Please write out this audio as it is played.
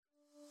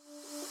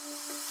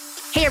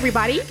Hey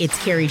everybody,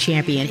 it's Carrie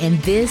Champion, and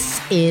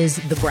this is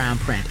The Ground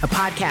Print, a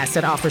podcast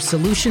that offers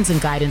solutions and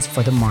guidance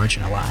for the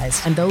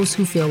marginalized and those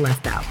who feel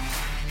left out.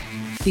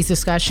 These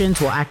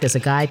discussions will act as a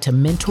guide to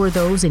mentor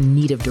those in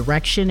need of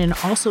direction and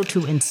also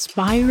to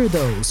inspire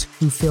those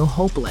who feel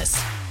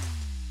hopeless.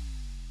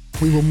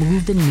 We will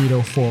move the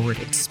needle forward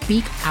and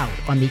speak out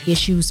on the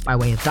issues by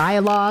way of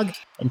dialogue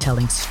and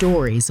telling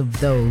stories of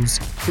those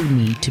who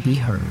need to be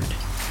heard.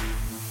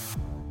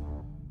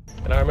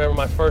 And I remember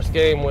my first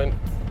game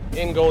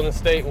in Golden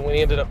State when we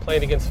ended up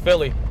playing against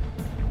Philly.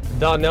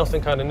 Don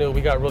Nelson kind of knew. We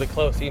got really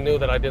close. He knew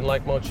that I didn't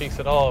like Mo Cheeks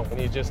at all. And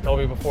he just told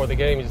me before the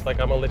game, he's just like,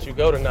 I'm going to let you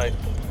go tonight.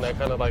 And I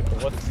kind of like,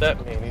 what does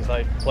that mean? He's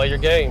like, play your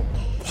game.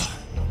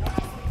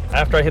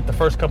 After I hit the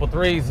first couple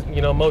threes,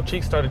 Mo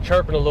Cheeks started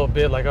chirping a little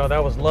bit like, oh,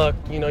 that was luck.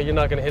 You're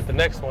not going to hit the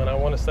next one. I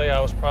want to say I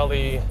was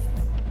probably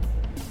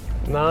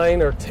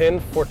 9 or 10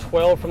 for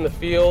 12 from the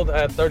field. I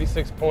had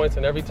 36 points.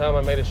 And every time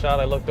I made a shot,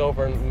 I looked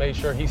over and made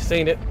sure he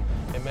seen it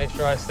and made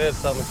sure I said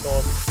something to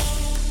him.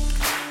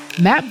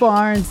 Matt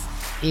Barnes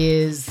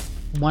is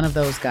one of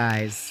those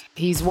guys.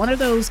 He's one of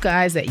those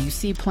guys that you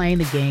see playing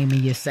the game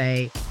and you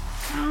say,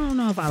 I don't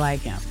know if I like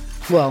him.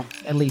 Well,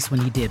 at least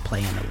when he did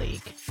play in the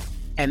league.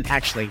 And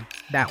actually,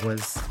 that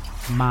was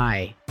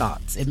my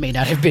thoughts. It may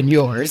not have been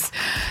yours.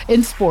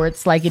 In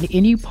sports, like in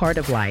any part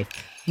of life,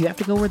 you have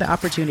to go where the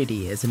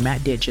opportunity is, and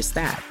Matt did just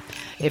that.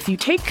 If you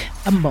take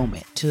a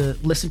moment to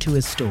listen to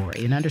his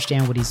story and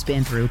understand what he's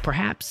been through,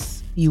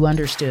 perhaps you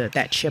understood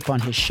that chip on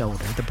his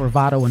shoulder, the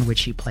bravado in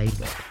which he played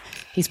with.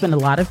 He spent a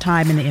lot of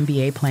time in the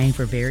NBA playing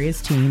for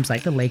various teams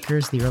like the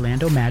Lakers, the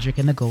Orlando Magic,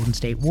 and the Golden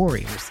State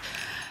Warriors.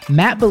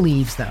 Matt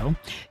believes, though,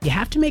 you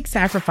have to make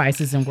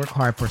sacrifices and work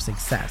hard for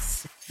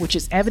success, which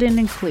is evident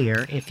and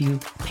clear if you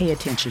pay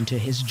attention to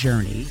his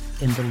journey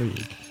in the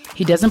league.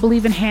 He doesn't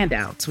believe in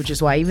handouts, which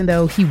is why even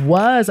though he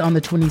was on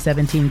the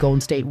 2017 Golden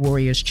State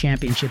Warriors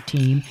championship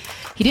team,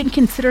 he didn't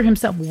consider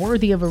himself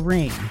worthy of a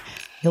ring.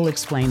 He'll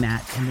explain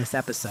that in this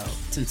episode,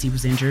 since he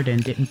was injured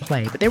and didn't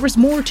play. But there was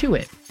more to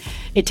it.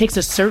 It takes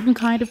a certain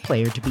kind of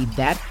player to be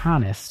that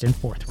honest and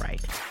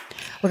forthright.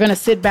 We're going to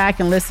sit back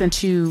and listen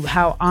to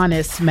how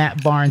honest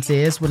Matt Barnes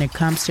is when it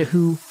comes to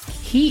who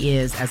he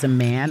is as a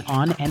man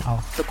on and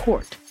off the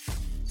court.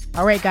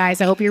 All right,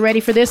 guys, I hope you're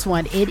ready for this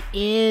one. It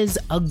is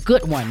a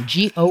good one,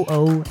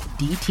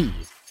 GOODT.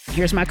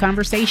 Here's my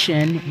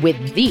conversation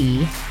with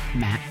the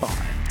Matt Barnes.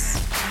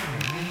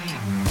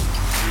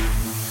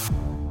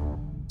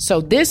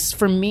 So this,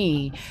 for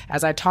me,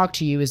 as I talk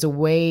to you, is a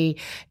way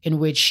in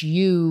which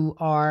you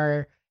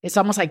are, it's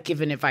almost like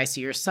giving advice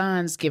to your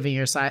sons, giving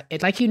your side,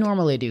 like you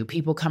normally do.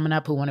 People coming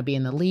up who want to be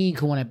in the league,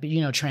 who want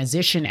to,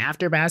 transition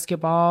after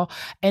basketball,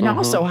 and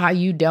also how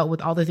you dealt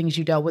with all the things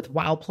you dealt with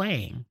while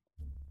playing.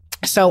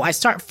 So I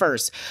start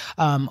first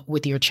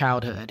with your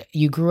childhood.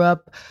 You grew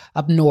up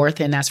north,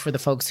 and that's for the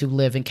folks who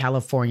live in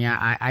California.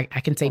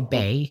 I can say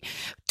Bay.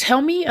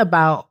 Tell me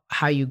about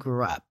how you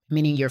grew up,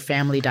 meaning your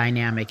family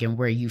dynamic and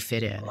where you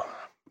fit in.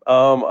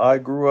 I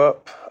grew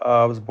up,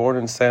 I was born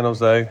in San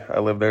Jose. I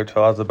lived there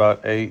till I was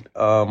about 8,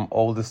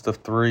 oldest of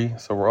 3.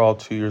 So we're all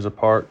 2 years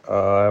apart.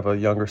 I have a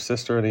younger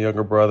sister and a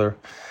younger brother.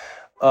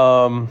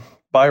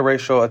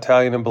 Biracial,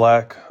 Italian and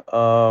Black.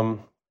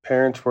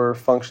 Parents were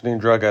functioning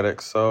drug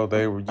addicts, so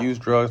they would use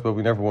drugs, but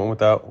we never went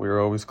without. We were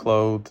always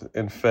clothed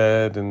and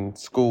fed and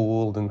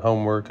schooled and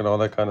homework and all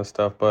that kind of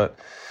stuff. But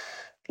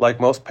like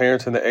most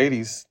parents in the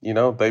 80s,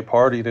 they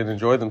partied and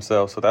enjoyed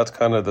themselves. So that's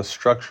kind of the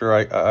structure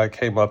I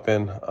came up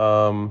in.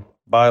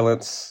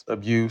 Violence,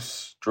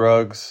 abuse,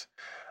 drugs,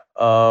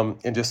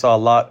 and just saw a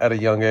lot at a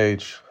young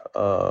age.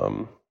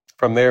 From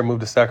there,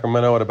 moved to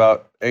Sacramento at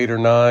about 8 or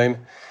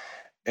 9.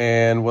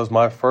 And was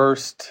my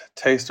first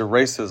taste of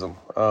racism.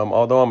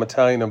 Although I'm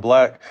Italian and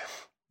Black,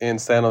 in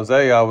San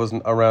Jose, I was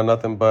around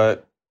nothing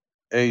but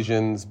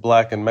Asians,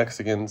 Black, and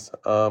Mexicans.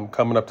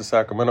 Coming up to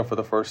Sacramento for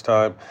the first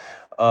time,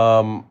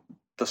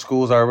 the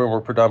schools I remember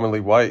were predominantly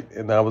white,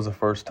 and that was the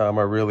first time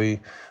I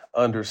really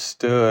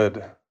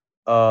understood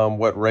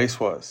what race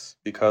was,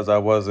 because I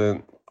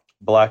wasn't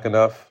Black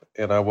enough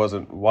and I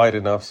wasn't white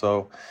enough,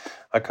 so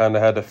I kind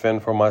of had to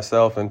fend for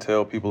myself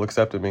until people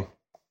accepted me.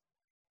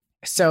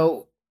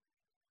 So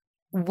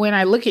when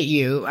I look at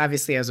you,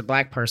 obviously as a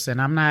Black person,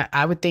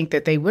 I would think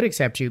that they would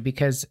accept you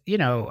because,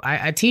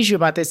 I tease you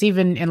about this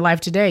even in life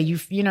today.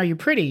 You're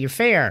pretty, you're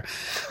fair.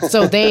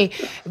 So they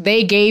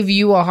gave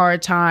you a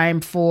hard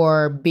time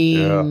for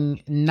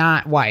being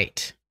not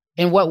white.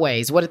 In what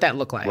ways? What did that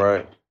look like?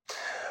 Right.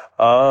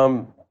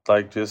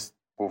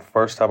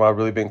 First time I've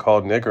really been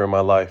called nigger in my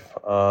life.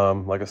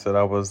 Like I said,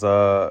 I was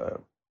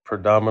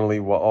predominantly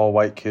all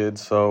white kid.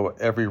 So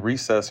every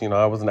recess,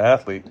 I was an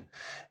athlete.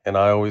 And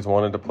I always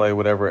wanted to play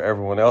whatever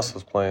everyone else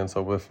was playing.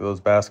 So if it was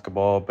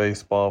basketball,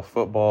 baseball,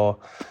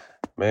 football,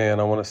 man,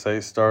 I want to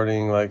say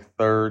starting like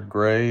 3rd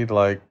grade,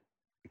 like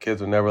the kids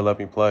would never let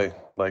me play.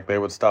 Like they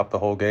would stop the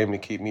whole game to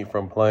keep me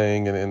from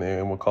playing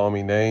and would call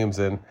me names.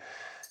 And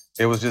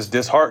it was just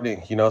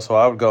disheartening, so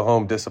I would go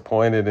home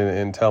disappointed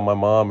and tell my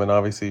mom, and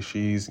obviously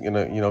she's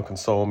gonna,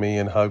 console me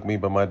and hug me.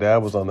 But my dad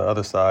was on the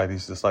other side.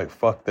 He's just like,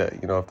 fuck that.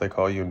 If they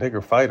call you a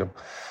nigger, fight them.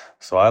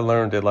 So I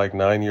learned at like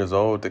 9 years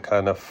old to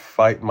kind of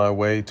fight my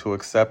way to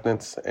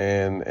acceptance,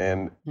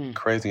 and Hmm.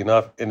 crazy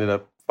enough, ended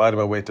up fighting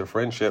my way to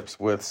friendships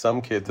with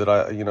some kids that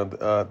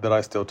that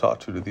I still talk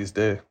to this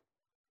day.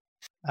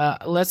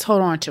 Let's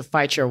hold on to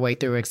fight your way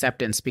through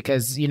acceptance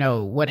because,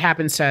 what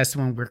happens to us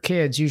when we're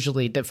kids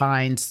usually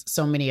defines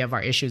so many of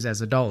our issues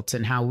as adults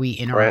and how we Right.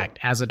 interact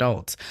as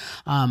adults.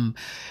 Um,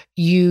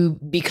 you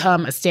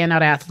become a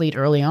standout athlete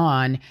early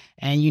on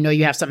and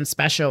you have something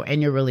special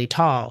and you're really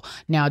tall.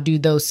 Now, do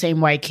those same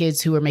white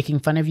kids who are making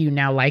fun of you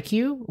now like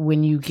you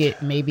when you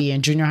get maybe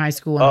in junior high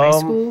school and high Um,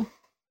 school?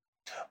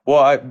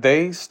 Well,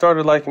 they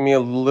started liking me a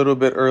little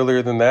bit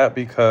earlier than that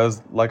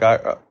because, like,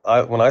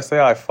 when I say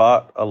I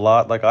fought a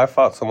lot, like, I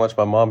fought so much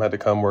my mom had to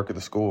come work at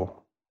the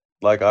school.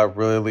 Like, I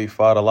really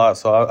fought a lot.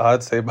 So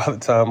I'd say by the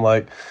time,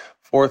 like,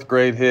 fourth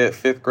grade hit,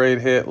 fifth grade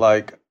hit,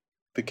 like,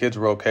 the kids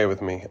were okay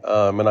with me.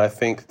 And I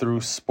think through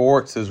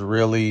sports is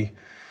really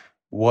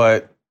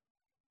what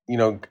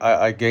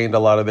I gained a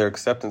lot of their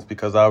acceptance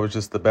because I was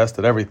just the best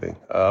at everything.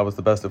 I was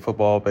the best at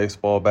football,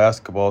 baseball,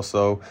 basketball.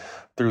 So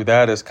through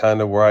that is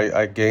kind of where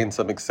I gained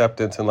some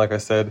acceptance. And like I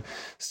said,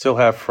 still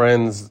have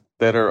friends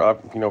that are,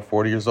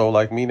 40 years old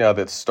like me now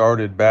that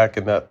started back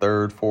in that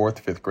third, fourth,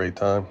 fifth grade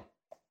time.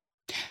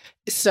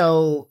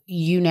 So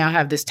you now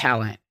have this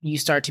talent. You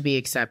start to be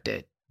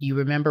accepted. You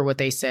remember what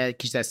they said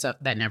because that stuff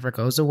that never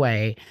goes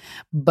away.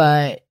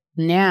 But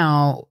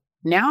now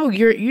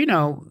you're you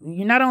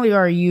not only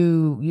are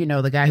you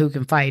the guy who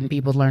can fight and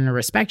people learn to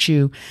respect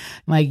you,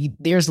 like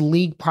there's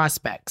league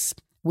prospects.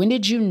 When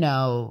did you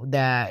know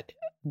that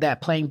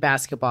playing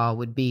basketball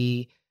would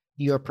be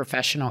your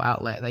professional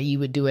outlet, that you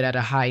would do it at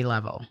a high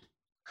level?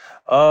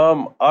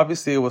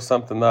 Obviously it was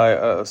something that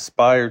I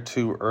aspired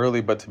to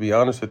early, but to be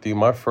honest with you,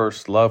 my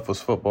first love was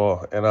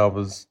football, and I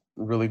was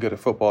really good at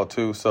football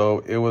too. So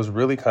it was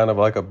really kind of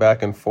like a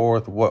back and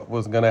forth what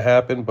was going to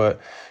happen, but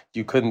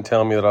you couldn't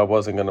tell me that I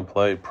wasn't going to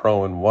play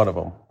pro in one of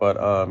them. But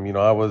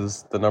I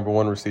was the number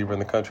one receiver in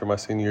the country my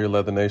senior year,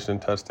 led the nation in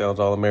touchdowns,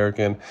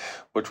 All-American,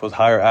 which was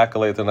higher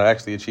accolades than I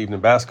actually achieved in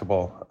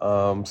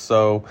basketball.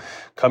 So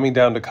coming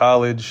down to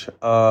college,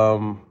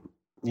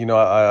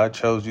 I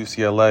chose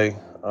UCLA.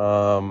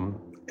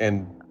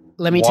 And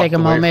Let me take walked a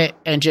away. moment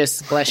and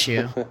just bless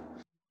you. God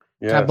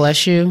Yes,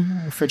 bless you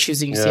for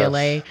choosing yes.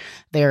 UCLA.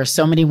 There are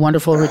so many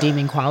wonderful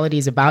redeeming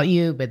qualities about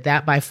you, but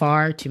that by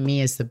far to me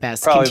is the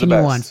best. Probably the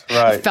Continue on, best.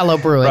 Right, fellow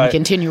Bruin. right,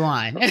 Continue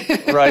on.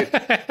 right.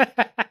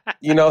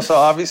 So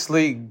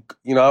obviously,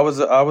 I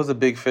was a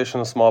big fish in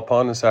a small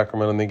pond in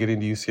Sacramento, and then getting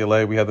to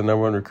UCLA, we had the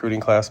number one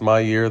recruiting class my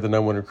year, the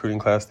number one recruiting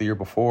class the year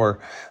before.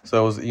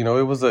 So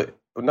it was a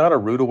not a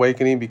rude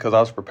awakening because I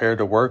was prepared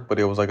to work, but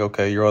it was like,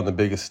 okay, you're on the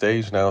biggest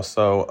stage now.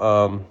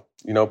 So,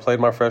 played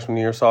my freshman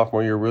year,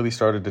 sophomore year, really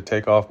started to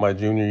take off my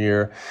junior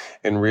year,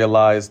 and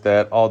realized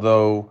that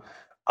although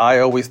I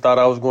always thought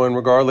I was going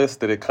regardless,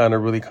 that it kind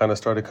of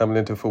started coming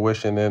into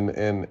fruition, and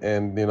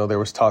there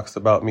was talks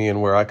about me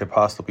and where I could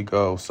possibly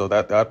go. So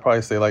that I'd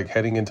probably say like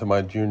heading into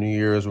my junior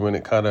year is when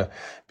it kind of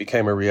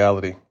became a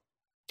reality.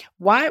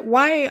 Why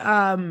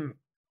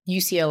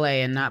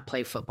UCLA and not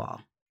play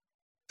football?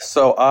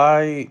 So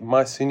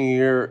my senior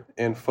year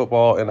in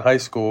football in high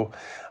school,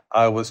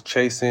 I was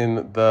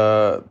chasing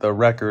the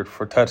record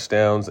for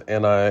touchdowns,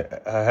 and I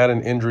had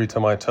an injury to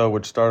my toe,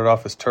 which started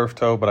off as turf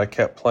toe, but I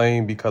kept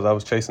playing because I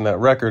was chasing that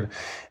record,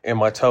 and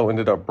my toe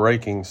ended up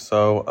breaking.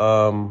 So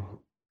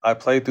I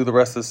played through the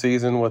rest of the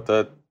season with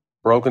a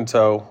broken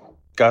toe,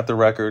 got the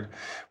record.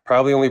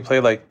 Probably only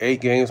played like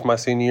 8 games my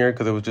senior year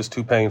because it was just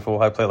too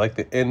painful. I played like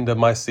the end of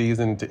my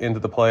season to end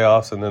of the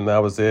playoffs, and then that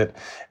was it.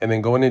 And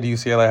then going into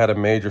UCLA, I had a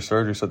major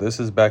surgery. So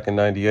this is back in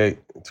 '98.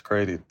 It's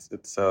crazy.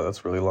 It's that's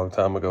a really long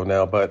time ago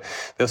now. But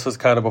this was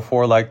kind of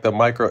before like the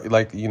micro, the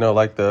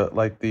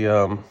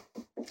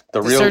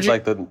The real surgery.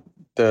 like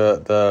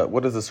the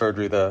what is the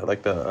surgery, the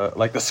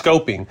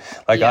scoping.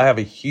 Like I Yeah. have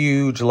a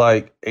huge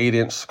like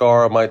 8-inch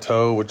scar on my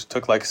toe which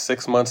took like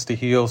 6 months to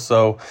heal.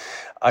 So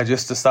I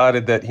just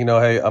decided that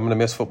hey, I'm gonna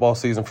miss football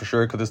season for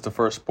sure because it's the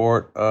first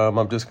sport.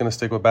 I'm just gonna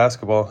stick with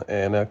basketball,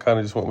 and I kind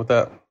of just went with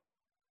that.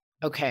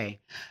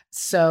 Okay.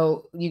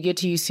 So you get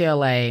to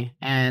UCLA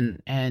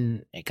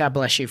and God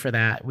bless you for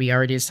that. We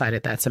already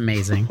decided that's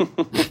amazing.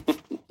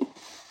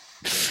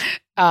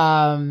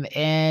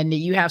 And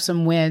you have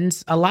some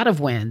wins, a lot of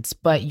wins,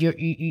 but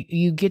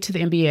you get to the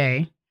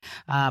NBA,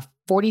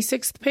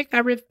 46th pick,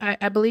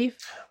 I believe.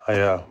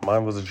 Yeah,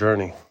 mine was a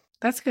journey.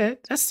 That's good.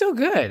 That's still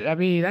good. I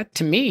mean, that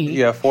to me,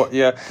 Yeah.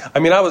 I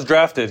mean, I was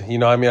drafted.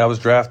 I was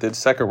drafted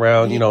second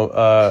round.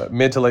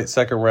 Mid to late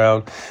second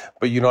round.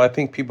 But I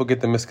think people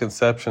get the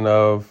misconception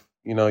of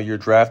you're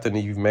drafted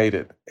and you've made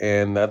it,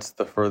 and that's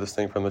the furthest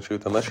thing from the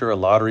truth. Unless you're a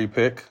lottery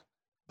pick,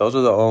 those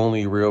are the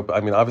only real.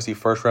 I mean, obviously,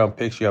 first round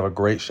picks, you have a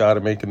great shot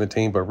at making the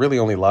team, but really,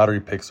 only lottery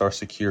picks are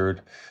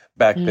secured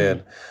back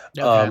then.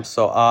 okay.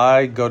 So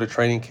I go to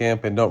training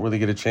camp and don't really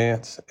get a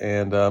chance,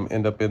 and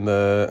end up in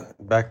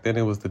back then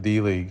it was the D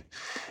League.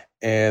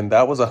 And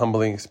that was a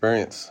humbling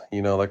experience.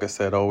 Like I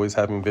said, always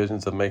having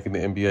visions of making the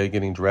NBA,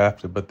 getting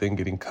drafted, but then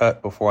getting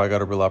cut before I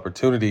got a real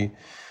opportunity.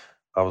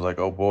 I was like,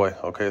 oh boy,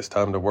 okay, it's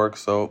time to work.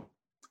 So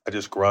I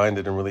just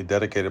grinded and really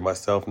dedicated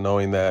myself,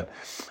 knowing that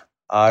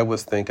I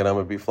was thinking I'm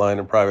going to be flying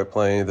in private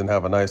planes and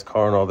have a nice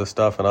car and all this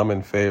stuff. And I'm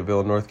in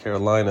Fayetteville, North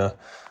Carolina,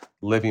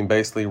 living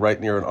basically right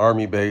near an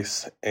Army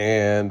base.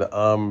 And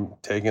I'm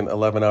taking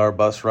 11-hour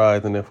bus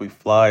rides. And if we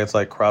fly, it's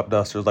like crop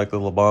dusters, like the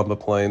La Bamba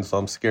plane. So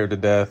I'm scared to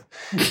death.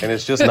 And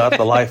it's just not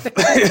the life.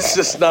 It's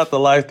just not the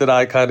life that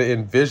I kind of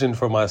envisioned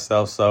for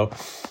myself. So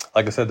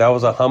like I said, that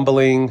was a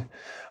humbling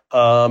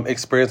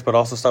experience, but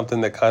also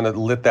something that kind of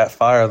lit that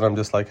fire that I'm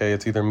just like, hey,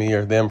 it's either me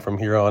or them from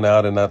here on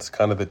out. And that's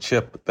kind of the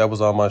chip that was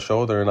on my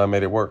shoulder, and I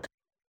made it work.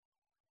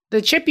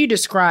 The chip you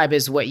describe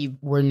is what you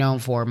were known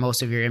for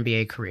most of your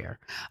NBA career.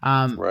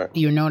 Right.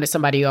 You're known as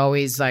somebody who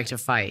always liked to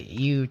fight.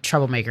 You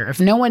troublemaker. If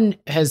no one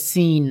has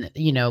seen,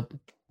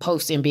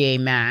 post NBA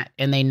Matt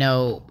and they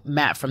know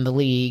Matt from the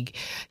league,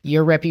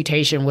 your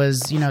reputation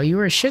was, you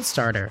were a shit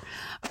starter.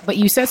 But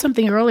you said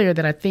something earlier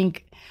that I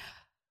think,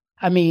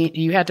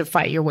 you had to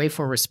fight your way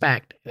for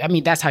respect.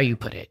 That's how you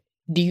put it.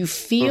 Do you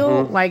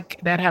feel like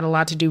that had a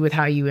lot to do with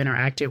how you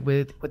interacted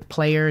with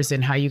players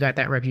and how you got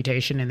that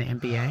reputation in the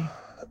NBA?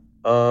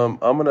 I'm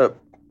going to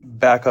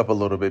back up a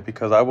little bit,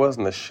 because I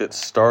wasn't a shit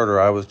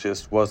starter. I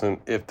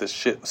wasn't, if the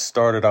shit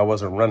started, I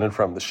wasn't running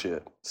from the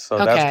shit. So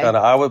that's kind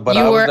of, I was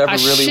never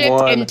really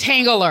one.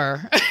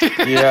 Entangler.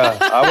 Yeah,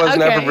 I was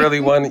never really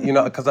one,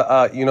 because,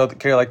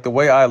 Carrie, like the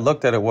way I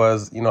looked at it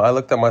was, I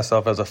looked at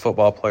myself as a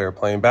football player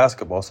playing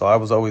basketball. So I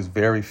was always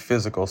very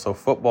physical. So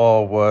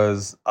football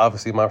was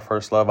obviously my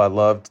first love. I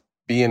loved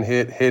being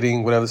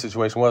hitting, whatever the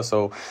situation was.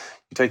 So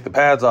you take the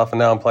pads off and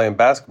now I'm playing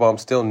basketball, I'm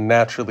still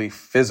naturally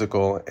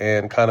physical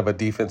and kind of a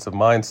defensive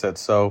mindset.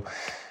 So,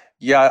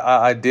 yeah,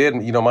 I did.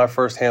 My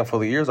first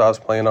handful of years, I was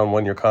playing on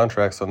one-year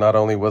contracts. So not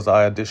only was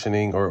I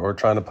auditioning or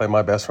trying to play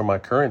my best for my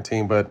current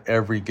team, but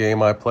every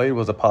game I played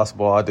was a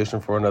possible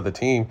audition for another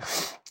team.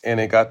 And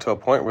it got to a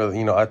point where,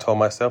 I told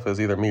myself it was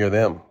either me or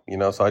them,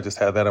 so I just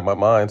had that in my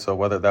mind. So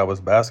whether that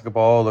was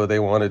basketball or they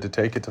wanted to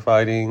take it to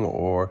fighting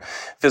or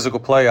physical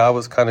play, I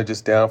was kind of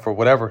just down for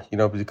whatever,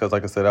 because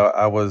like I said,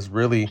 I was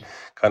really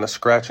kind of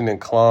scratching and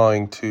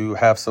clawing to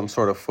have some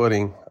sort of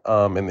footing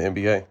in the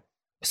NBA.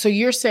 So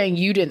you're saying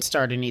you didn't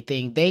start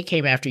anything. They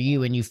came after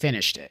you and you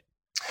finished it.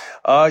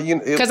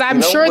 Because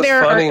I'm sure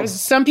there are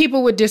some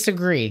people would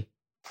disagree.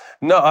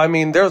 No,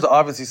 there's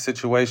obviously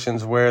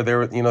situations where there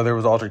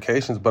was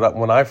altercations, but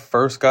when I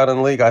first got in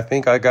the league, I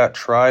think I got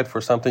tried for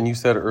something you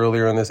said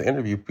earlier in this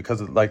interview because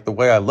of like the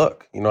way I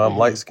look. I'm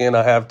light skinned,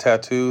 I have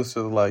tattoos,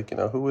 so like,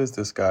 who is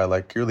this guy?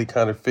 Like, really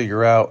kind of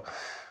figure out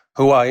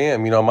who I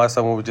am. Am I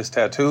someone with just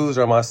tattoos,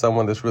 or am I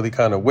someone that's really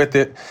kind of with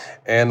it?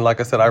 And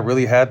like I said, I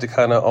really had to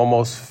kind of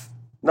almost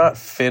not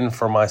fend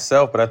for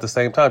myself, but at the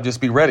same time,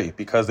 just be ready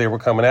because they were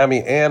coming at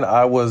me. And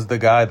I was the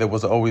guy that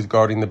was always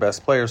guarding the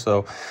best player.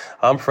 So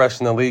I'm fresh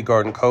in the league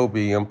guarding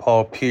Kobe and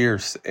Paul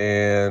Pierce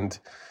and,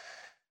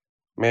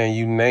 man,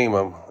 you name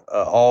them,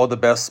 all the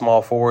best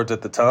small forwards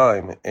at the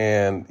time.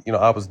 And,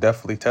 I was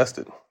definitely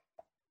tested.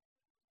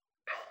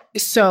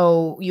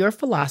 So your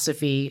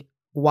philosophy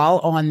while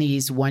on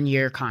these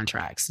 1-year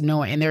contracts,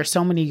 and there are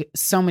so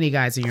many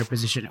guys in your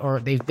position, or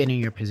they've been in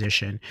your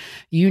position,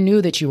 you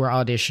knew that you were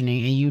auditioning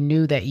and you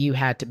knew that you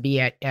had to be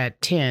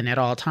at 10 at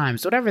all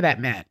times, whatever that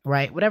meant,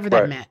 right? Whatever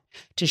that meant,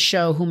 to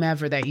show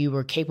whomever that you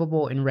were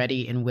capable and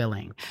ready and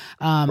willing.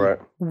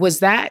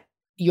 Was that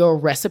your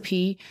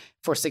recipe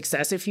for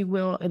success, if you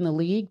will, in the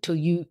league till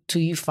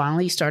you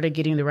finally started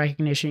getting the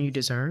recognition you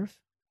deserve?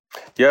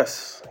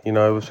 Yes. It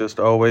was just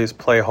always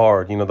play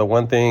hard. The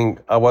one thing,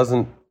 I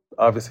wasn't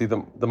obviously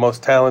the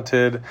most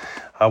talented.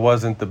 I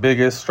wasn't the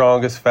biggest,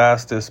 strongest,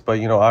 fastest, but,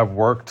 I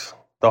worked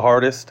the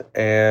hardest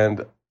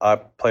and I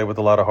played with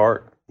a lot of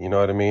heart, you know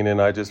what I mean?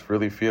 And I just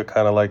really feel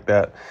kind of like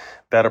that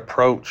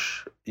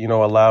approach,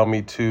 allowed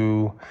me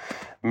to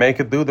make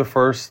it through the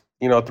first,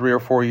 3 or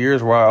 4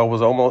 years where I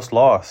was almost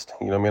lost.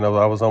 I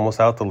was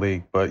almost out the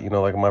league, but,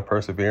 like my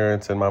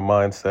perseverance and my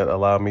mindset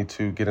allowed me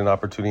to get an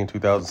opportunity in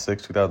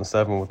 2006,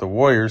 2007 with the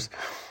Warriors.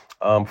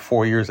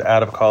 4 years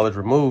out of college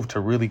removed to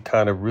really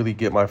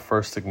get my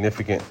first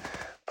significant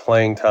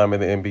playing time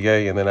in the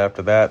NBA. And then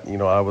after that,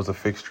 I was a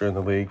fixture in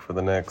the league for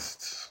the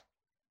next,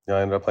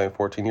 I ended up playing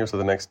 14 years, so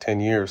the next 10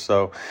 years.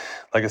 So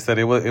like I said,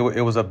 it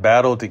was a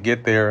battle to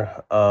get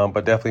there.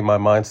 But definitely my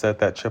mindset,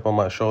 that chip on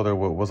my shoulder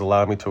was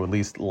allowing me to at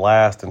least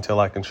last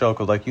until I can show.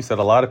 Because like you said,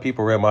 a lot of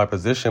people are in my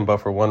position, but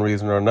for one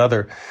reason or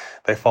another,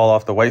 they fall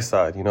off the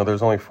wayside.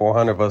 There's only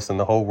 400 of us and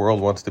the whole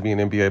world wants to be an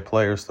NBA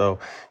player. So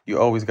you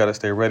always got to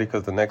stay ready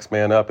because the next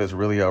man up is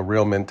really a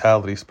real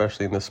mentality,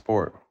 especially in this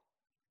sport.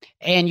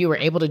 And you were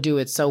able to do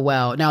it so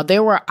well. Now,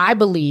 I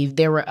believe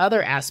there were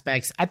other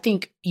aspects. I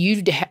think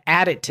you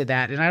added to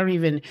that. And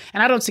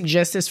I don't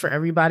suggest this for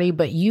everybody,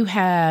 but you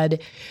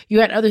had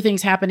other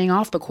things happening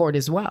off the court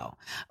as well.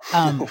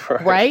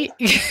 Right?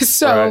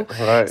 So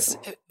right.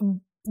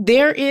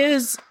 There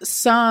is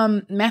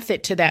some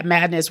method to that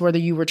madness, whether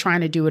you were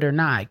trying to do it or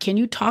not. Can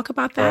you talk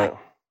about that?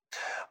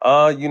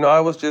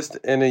 I was just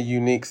in a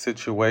unique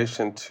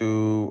situation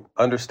to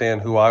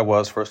understand who I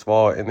was, first of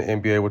all, in the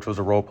NBA, which was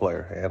a role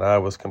player. And I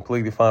was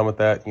completely fine with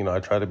that. I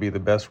tried to be the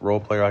best role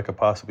player I could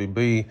possibly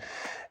be.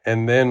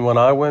 And then when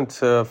I went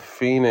to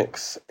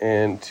Phoenix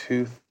in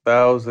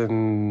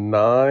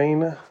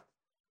 2008,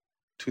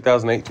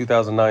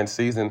 2009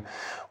 season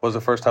was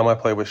the first time I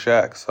played with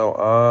Shaq. So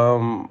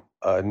I'm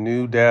a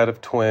new dad of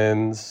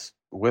twins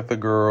with a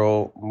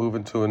girl,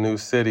 moving to a new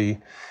city,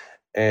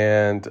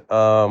 and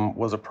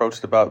was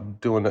approached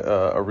about doing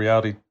a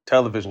reality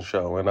television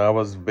show. And I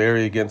was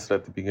very against it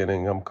at the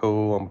beginning. I'm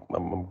cool.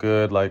 I'm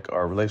good. Like,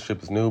 our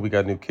relationship is new. We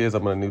got new kids.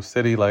 I'm in a new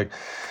city. Like,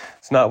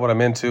 it's not what I'm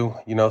into,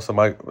 So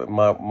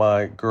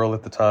my girl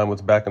at the time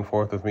was back and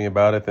forth with me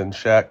about it. Then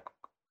Shaq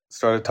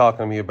started talking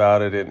to me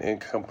about it,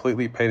 and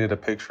completely painted a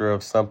picture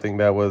of something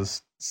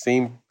that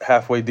seemed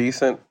halfway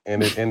decent,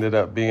 and it ended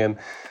up being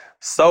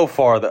so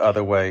far the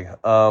other way.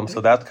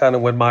 So that's kind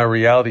of when my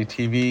reality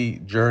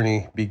TV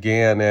journey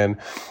began. And,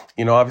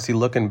 obviously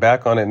looking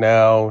back on it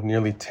now,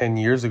 nearly 10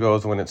 years ago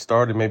is when it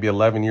started, maybe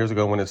 11 years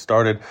ago when it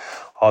started.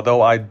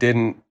 Although I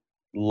didn't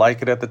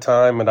like it at the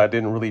time and I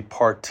didn't really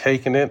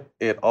partake in it,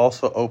 it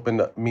also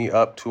opened me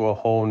up to a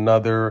whole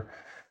nother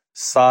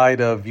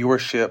side of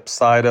viewership,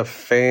 side of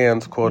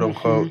fans, quote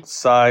unquote,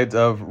 side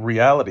of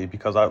reality.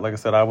 Because like I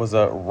said, I was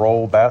a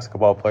role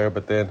basketball player,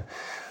 but then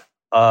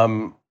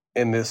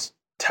in this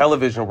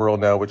television world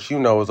now, which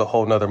is a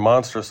whole nother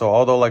monster. So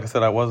although, like I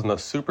said, I wasn't a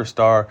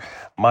superstar,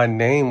 my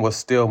name was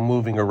still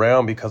moving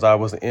around because I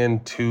was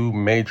in two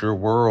major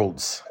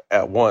worlds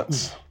at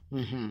once.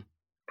 Mm-hmm.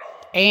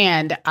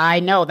 And I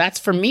know that's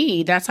for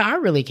me, that's how I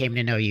really came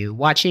to know you,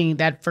 watching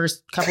that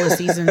first couple of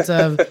seasons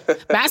of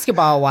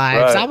Basketball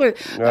Wives.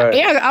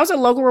 I was a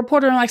local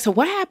reporter, and so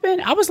what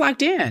happened? I was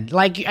locked in.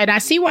 And I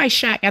see why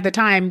Shaq at the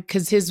time,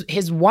 because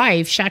his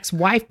wife, Shaq's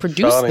wife,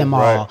 produced them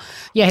all. Right.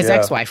 Yeah, his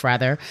ex-wife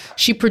rather.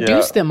 She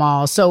produced them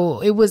all.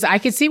 So I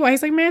could see why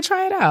he's like, man,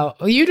 try it out.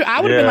 I would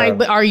have been like,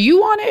 but are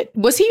you on it?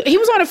 He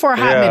was on it for a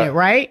hot minute,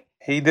 right?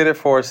 He did it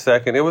for a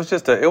second. It was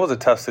a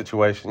tough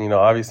situation.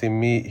 Obviously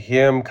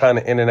him kind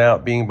of in and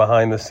out, being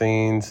behind the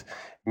scenes,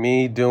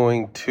 me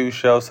doing two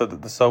shows.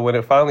 So when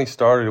it finally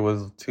started, it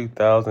was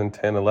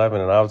 2010,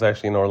 11, and I was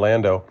actually in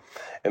Orlando.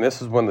 And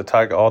this is when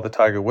all the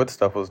Tiger Woods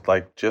stuff was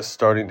like just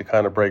starting to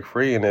kind of break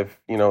free. And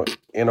if,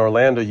 in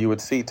Orlando, you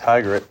would see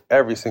Tiger at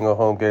every single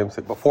home game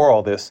before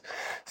all this,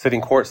 sitting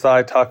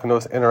courtside, talking to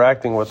us,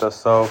 interacting with us.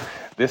 So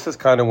this is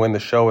kind of when the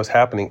show is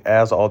happening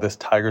as all this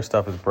Tiger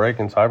stuff is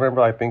breaking. So I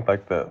remember, I think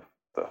like the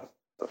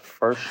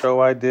first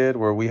show I did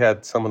where we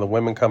had some of the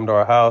women come to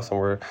our house,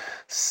 and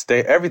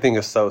everything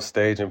is so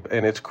staged,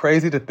 and it's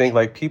crazy to think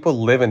like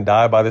people live and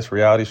die by this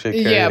reality shit.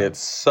 Yeah. It's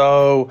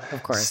so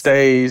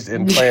staged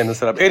and planned and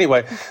set up.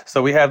 Anyway,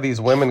 so we have these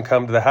women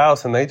come to the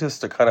house, and they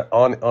just kind of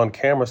on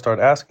camera start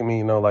asking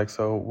me,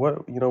 so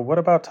what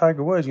about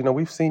Tiger Woods?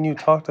 We've seen you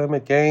talk to him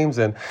at games,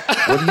 and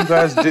what do you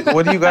guys do?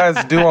 What do you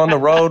guys do on the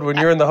road when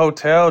you're in the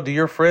hotel? Do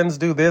your friends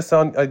do this?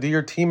 Do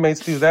your teammates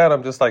do that?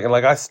 I'm just like, and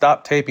like I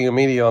stopped taping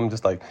immediately. I'm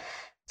just like,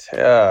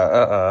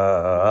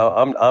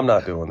 I'm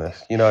not doing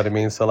this. You know what I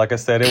mean? So like I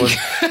said, it was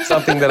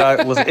something that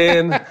I was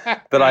in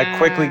that I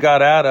quickly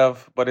got out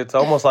of, but it's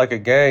almost like a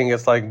gang.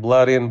 It's like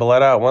blood in,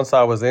 blood out. Once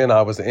I was in,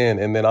 I was in.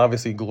 And then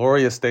obviously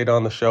Gloria stayed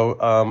on the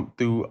show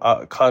through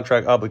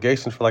contract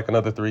obligations for like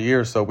another 3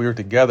 years. So we were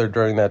together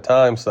during that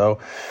time. So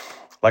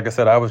like I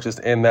said, I was just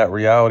in that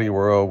reality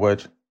world,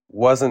 which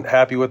wasn't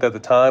happy with at the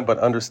time, but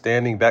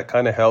understanding that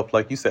kind of helped,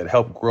 like you said,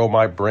 helped grow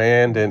my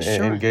brand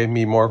and gave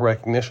me more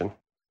recognition.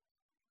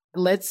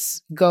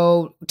 Let's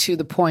go to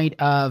the point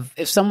of,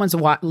 if someone's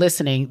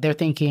listening, they're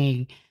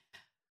thinking,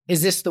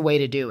 is this the way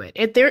to do it?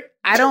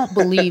 I don't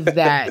believe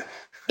that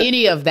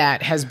any of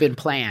that has been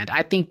planned.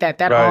 I think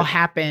that all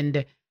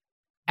happened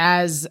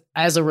as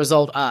a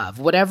result of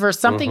whatever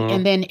something,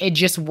 and then it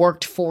just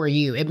worked for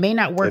you. It may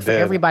not work for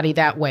everybody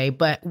that way,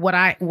 but what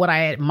I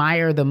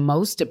admire the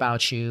most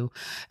about you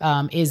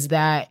is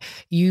that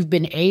you've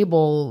been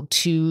able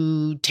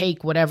to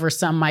take whatever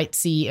some might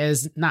see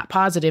as not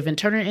positive and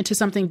turn it into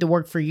something to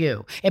work for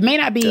you. It may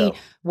not be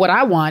what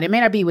I want, it may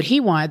not be what he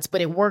wants, but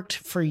it worked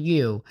for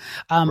you.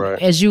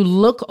 As you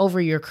look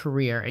over your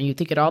career and you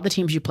think at all the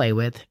teams you play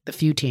with, the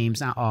few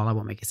teams, not all, I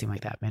won't make it seem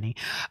like that many,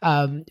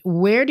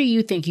 where do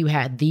you think you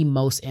had the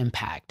most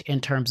impact in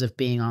terms of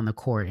being on the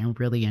court and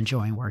really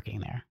enjoying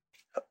working there?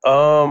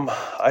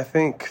 I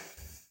think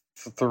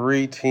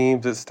 3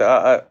 teams.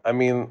 I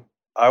mean,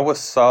 I was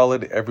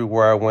solid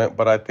everywhere I went,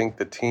 but I think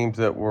the teams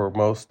that were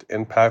most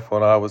impactful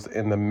and I was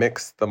in the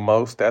mix the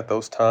most at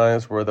those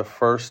times were the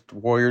first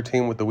Warrior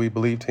team with the We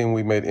Believe team.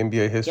 We made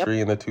NBA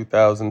history in the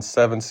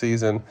 2007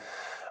 season.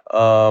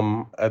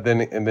 And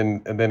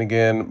then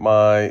again,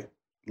 my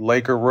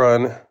Laker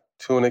run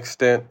to an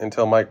extent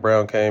until Mike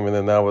Brown came, and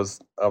then I was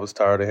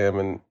tired of him,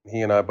 and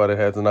he and I butted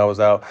heads, and I was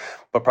out.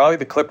 But probably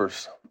the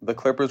Clippers. The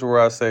Clippers were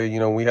where I say,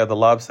 we had the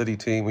Lob City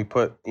team. We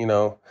put,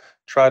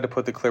 tried to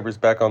put the Clippers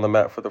back on the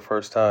map for the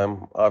first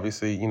time.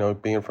 Obviously,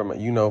 being from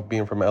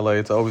LA,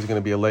 it's always going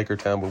to be a Laker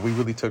town, but we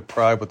really took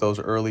pride with those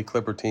early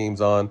Clipper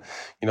teams on,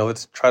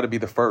 let's try to be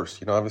the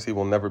first. Obviously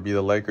we'll never be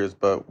the Lakers,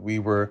 but we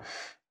were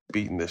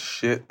beating the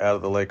shit out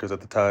of the Lakers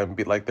at the time,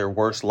 beat like their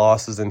worst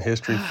losses in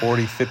history,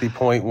 40,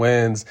 50-point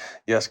wins.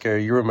 Yes,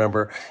 Carrie, you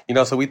remember.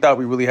 So we thought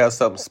we really had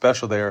something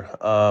special there,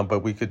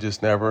 but we could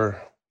just never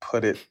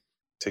put it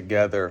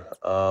together.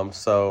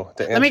 So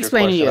to answer Let me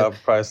explain your question, to you. I would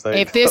probably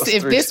say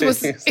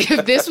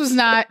if this was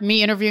not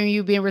me interviewing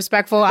you being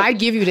respectful, I'd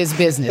give you this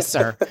business,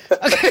 sir.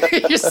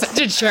 You're such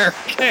a jerk.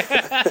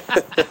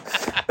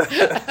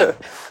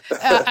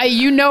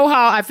 You know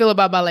how I feel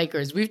about my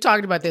Lakers. We've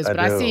talked about this, but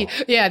I see.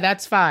 Yeah,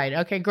 that's fine.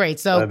 Okay, great.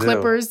 So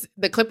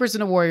the Clippers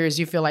and the Warriors,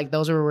 you feel like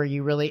those are where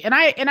you really and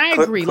I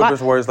agree.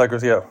 Clippers, Warriors,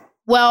 Lakers, yeah.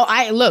 Well,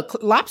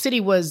 Lob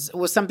City was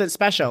something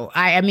special.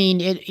 I mean,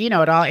 it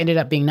all ended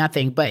up being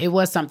nothing, but it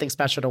was something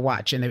special to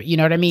watch. And you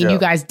know what I mean? Yeah. You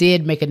guys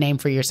did make a name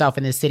for yourself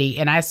in this city.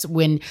 And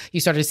when you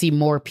started to see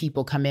more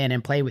people come in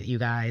and play with you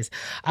guys,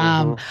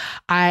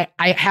 I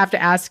have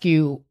to ask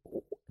you,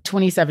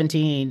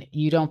 2017,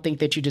 you don't think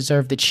that you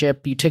deserved the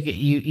chip. You took it.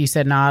 You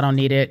said, no, I don't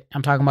need it.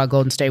 I'm talking about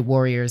Golden State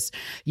Warriors.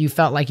 You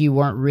felt like you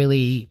weren't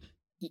really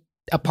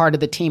a part of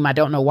the team. I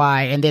don't know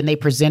why. And then they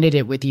presented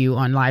it with you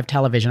on live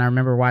television. I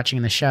remember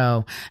watching the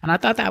show and I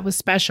thought that was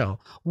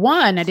special.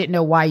 One, I didn't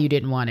know why you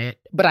didn't want it,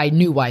 but I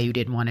knew why you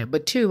didn't want it.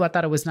 But two, I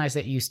thought it was nice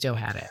that you still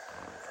had it.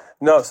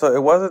 No, so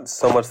it wasn't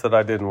so much that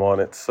I didn't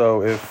want it.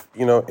 So if,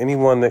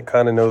 anyone that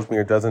kind of knows me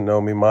or doesn't know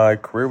me, my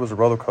career was a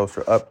roller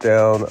coaster, up,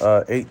 down,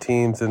 8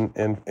 teams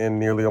in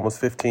nearly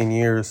almost 15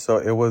 years. So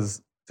it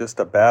was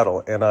just a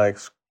battle. And I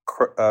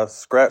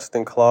scratched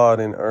and clawed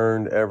and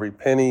earned every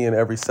penny and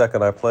every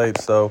second I played.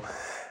 So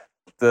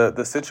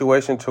the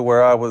situation to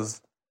where I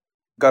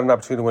got an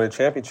opportunity to win a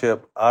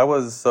championship,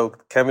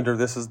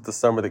 this is the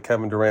summer that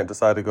Kevin Durant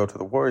decided to go to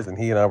the Warriors, and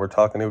he and I were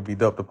talking, it would be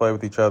dope to play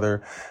with each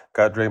other,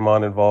 got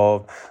Draymond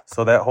involved.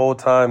 So that whole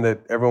time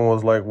that everyone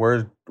was like,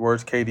 where's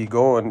KD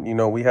going?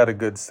 We had a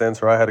good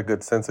sense, or I had a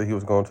good sense that he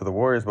was going to the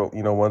Warriors, but,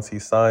 once he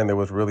signed, there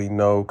was really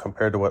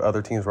compared to what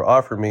other teams were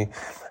offering me,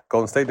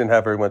 Golden State didn't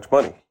have very much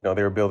money.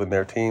 They were building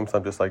their team, so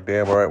I'm just like,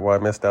 damn, all right, well,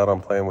 I missed out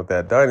on playing with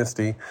that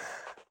dynasty.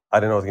 I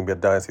didn't know it was going to be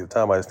a dynasty at the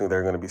time. I just knew they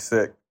were going to be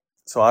sick.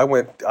 So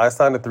I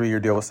signed a 3-year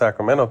deal with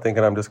Sacramento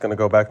thinking I'm just going to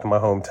go back to my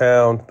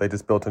hometown. They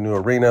just built a new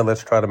arena.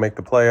 Let's try to make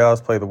the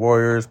playoffs, play the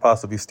Warriors,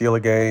 possibly steal a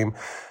game,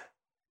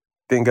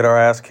 then get our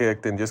ass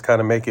kicked and just kind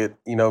of make it,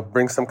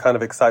 bring some kind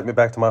of excitement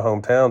back to my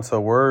hometown.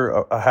 So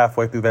we're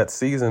halfway through that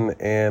season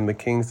and the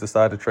Kings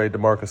decided to trade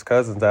DeMarcus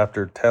Cousins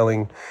after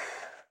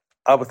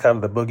I was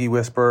kind of the boogie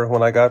whisperer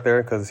when I got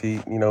there because we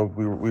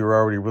were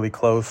already really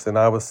close, and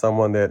I was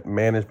someone that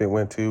management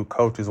went to,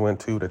 coaches went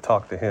to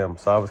talk to him.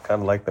 So I was kind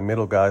of like the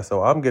middle guy.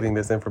 So I'm getting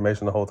this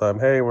information the whole time.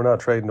 Hey, we're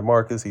not trading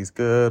DeMarcus. He's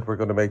good. We're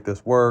going to make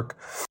this work.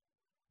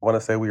 I want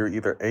to say we were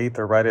either 8th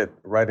or right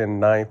in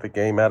 9th, a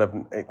game out of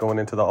going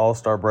into the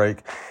All-Star break,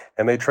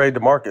 and they trade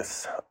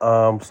DeMarcus.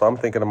 So I'm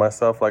thinking to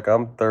myself, like,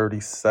 I'm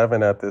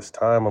 37 at this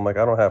time. I'm like,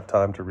 I don't have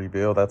time to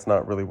rebuild. That's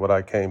not really what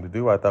I came to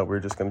do. I thought we were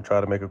just going to try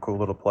to make a cool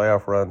little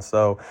playoff run.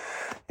 So,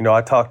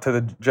 I talked to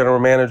the general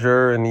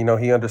manager, and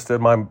he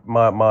understood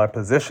my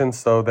position.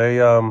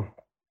 So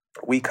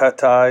we cut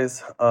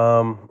ties.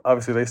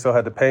 Obviously, they still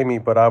had to pay me,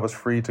 but I was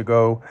free to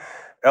go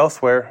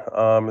elsewhere.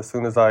 As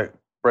soon as I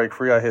break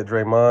free, I hit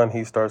Draymond.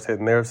 He starts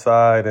hitting their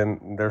side,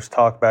 and there's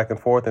talk back and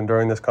forth. And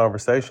during this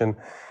conversation,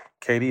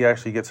 KD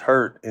actually gets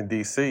hurt in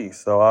D.C.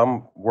 So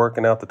I'm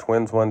working out the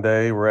Twins one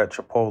day. We're at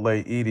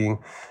Chipotle eating,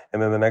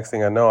 and then the next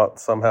thing I know,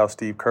 somehow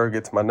Steve Kerr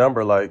gets my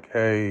number. Like,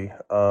 hey,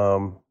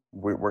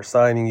 we're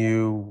signing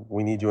you.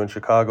 We need you in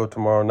Chicago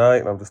tomorrow night.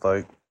 And I'm just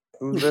like,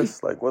 who's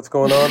this? Like, what's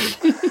going on?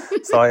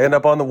 So I end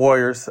up on the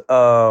Warriors.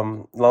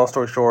 Long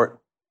story short,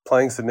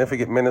 playing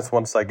significant minutes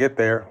once I get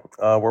there.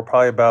 We're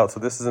probably so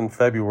this is in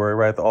February,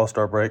 right at the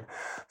All-Star break.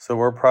 So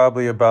we're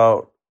probably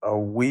about a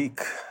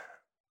week,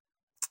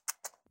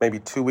 maybe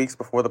 2 weeks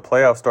before the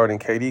playoffs start, and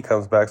KD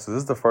comes back. So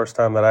this is the first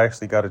time that I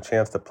actually got a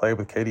chance to play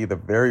with KD. The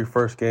very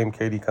first game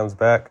KD comes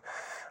back,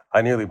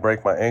 I nearly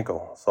break my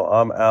ankle. So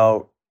I'm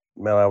out.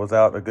 Man, I was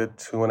out a good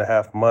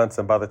 2.5 months,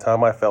 and by the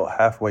time I felt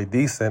halfway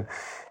decent,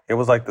 it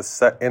was like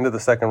the end of the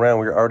second round.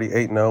 We were already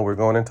 8-0. We're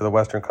going into the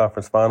Western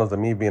Conference Finals,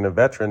 and me being a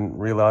veteran,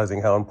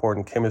 realizing how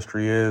important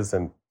chemistry is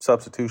and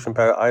substitution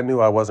power, I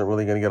knew I wasn't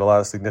really going to get a lot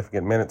of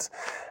significant minutes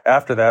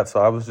after that. So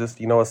I was just,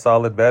 a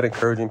solid vet,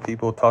 encouraging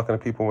people, talking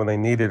to people when they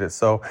needed it.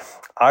 So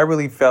I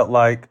really felt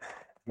like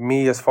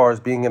me, as far as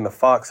being in the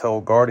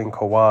foxhole, guarding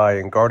Kawhi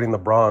and guarding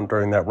LeBron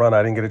during that run,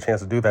 I didn't get a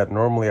chance to do that.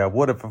 Normally I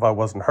would have if I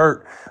wasn't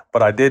hurt,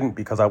 but I didn't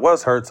because I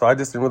was hurt. So I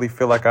just didn't really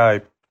feel like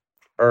I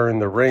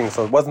earned the ring.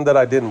 So it wasn't that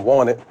I didn't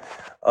want it.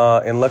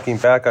 And looking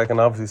back, I can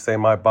obviously say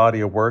my body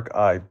of work,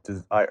 I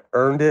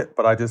earned it,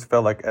 but I just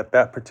felt like at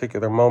that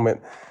particular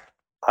moment,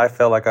 I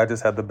felt like I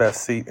just had the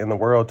best seat in the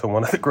world to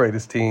one of the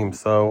greatest teams.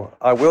 So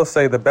I will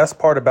say the best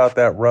part about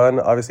that run,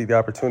 obviously the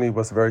opportunity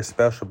was very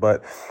special,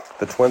 but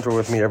the Twins were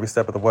with me every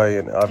step of the way.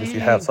 And obviously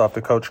hats off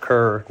to Coach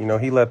Kerr. You know,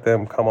 he let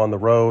them come on the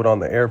road, on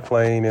the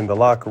airplane, in the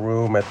locker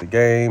room, at the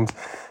games.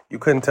 You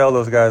couldn't tell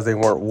those guys they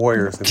weren't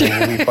warriors. And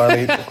then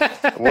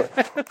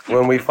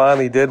when we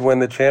finally did win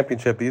the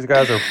championship, these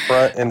guys are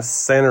front and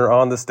center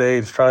on the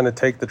stage trying to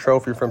take the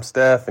trophy from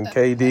Steph and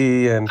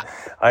KD, and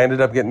I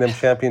ended up getting them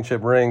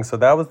championship rings. So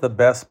that was the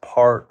best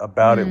part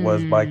about it,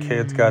 was my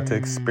kids got to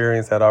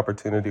experience that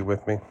opportunity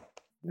with me.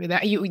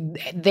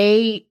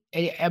 I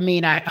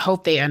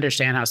hope they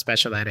understand how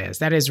special that is.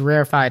 That is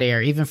rarefied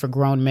air, even for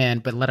grown men,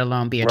 but let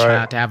alone be a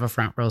child to have a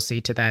front row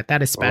seat to that.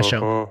 That is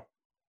special. Uh-huh.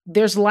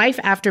 There's life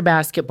after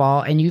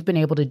basketball, and you've been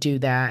able to do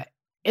that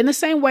in the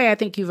same way I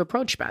think you've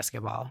approached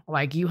basketball.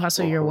 Like, you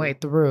hustle your way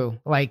through,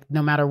 like,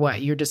 no matter what,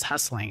 you're just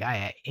hustling.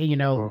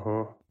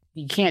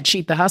 You can't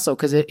cheat the hustle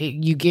because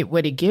you get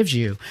what it gives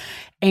you.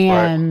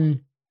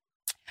 And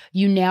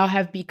you now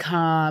have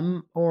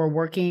become, or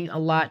working a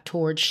lot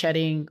towards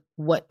shedding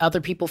what other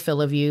people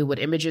feel of you, what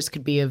images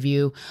could be of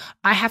you.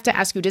 I have to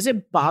ask you, does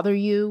it bother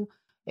you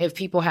if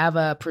people have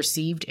a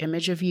perceived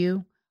image of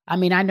you? I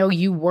mean, I know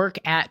you work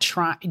at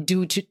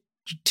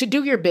to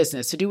do your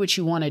business, to do what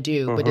you want to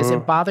do, but does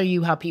it bother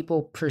you how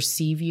people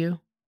perceive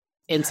you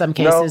in some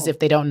cases if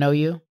they don't know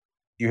you?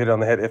 You hit it on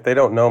the head. If they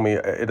don't know me,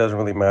 it doesn't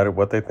really matter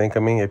what they think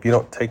of me. If you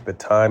don't take the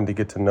time to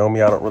get to know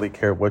me, I don't really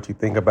care what you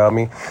think about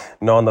me.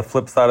 On the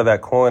flip side of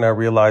that coin, I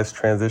realized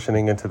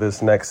transitioning into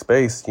this next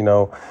space,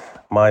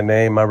 my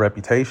name, my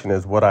reputation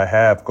is what I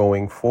have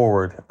going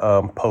forward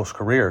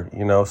post-career,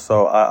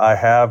 So I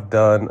have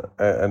done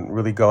and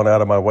really gone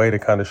out of my way to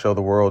kind of show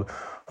the world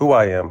who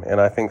I am.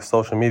 And I think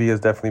social media has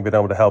definitely been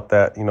able to help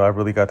that. I've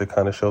really got to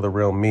kind of show the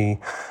real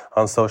me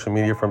on social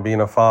media, from being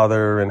a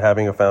father and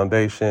having a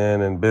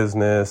foundation and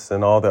business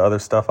and all the other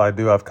stuff I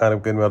do. I've kind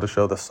of been able to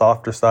show the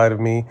softer side of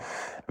me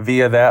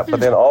via that, but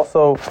then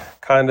also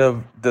kind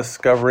of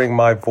discovering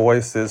my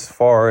voice as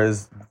far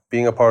as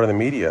being a part of the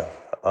media.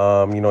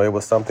 It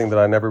was something that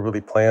I never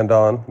really planned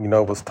on.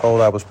 Was told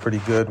I was pretty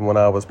good when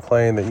I was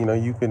playing, that,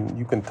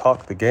 you can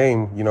talk the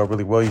game,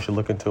 really well. You should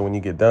look into it when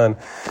you get done.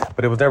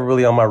 But it was never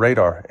really on my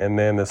radar. And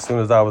then as soon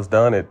as I was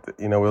done, it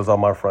was on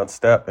my front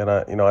step. And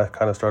I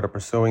kind of started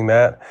pursuing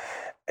that.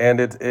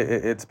 And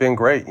it's been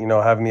great,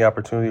 having the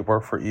opportunity to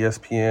work for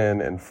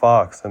ESPN and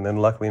Fox, and then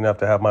luckily enough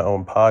to have my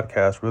own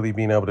podcast, really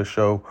being able to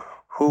show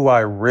who I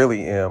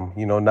really am,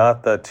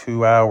 not the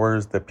 2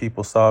 hours that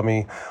people saw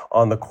me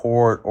on the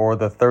court, or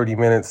the 30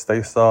 minutes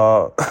they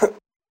saw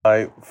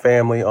my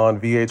family on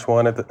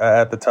VH1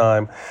 at the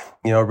time,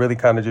 really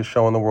kind of just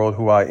showing the world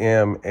who I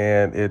am.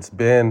 And it's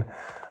been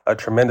a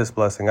tremendous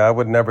blessing. I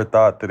would never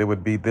thought that it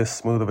would be this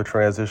smooth of a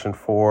transition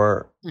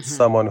for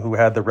someone who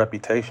had the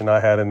reputation I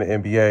had in the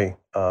NBA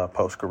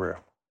post-career.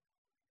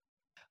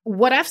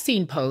 What I've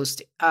seen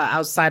post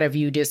outside of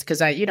you, just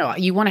because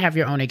you want to have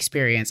your own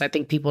experience. I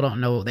think people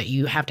don't know that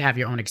you have to have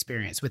your own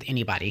experience with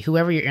anybody,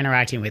 whoever you're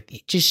interacting with,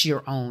 just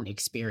your own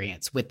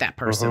experience with that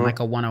person, like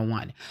a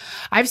one-on-one.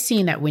 I've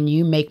seen that when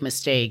you make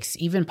mistakes,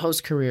 even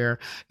post-career,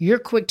 you're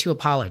quick to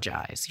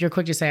apologize. You're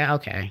quick to say,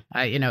 okay,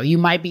 you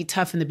might be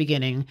tough in the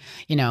beginning,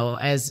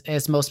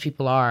 as most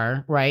people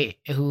are, right,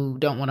 who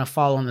don't want to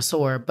fall on the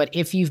sword. But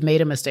if you've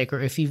made a mistake, or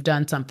if you've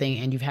done something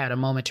and you've had a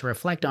moment to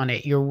reflect on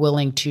it, you're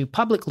willing to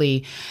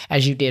publicly,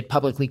 as you did,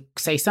 publicly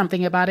say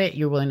something about it.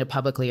 You're willing to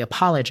publicly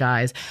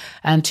apologize.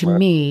 And to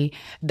me,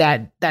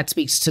 that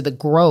speaks to the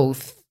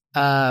growth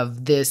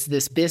of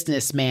this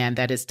businessman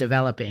that is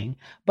developing.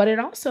 But it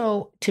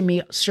also, to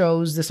me,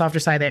 shows the softer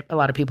side that a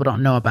lot of people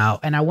don't know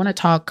about. And I want to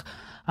talk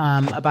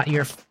about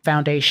your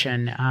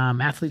foundation,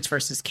 Athletes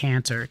versus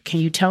Cancer. Can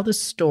you tell the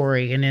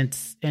story? And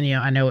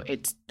I know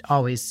it's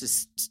always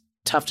just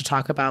tough to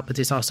talk about, but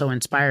it's also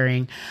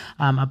inspiring,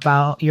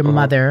 about your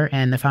mother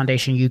and the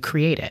foundation you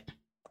created.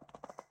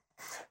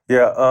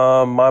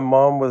 Yeah, my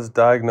mom was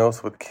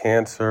diagnosed with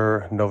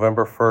cancer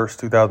November 1st,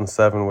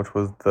 2007, which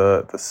was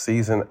the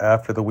season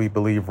after the We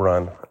Believe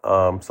run.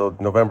 So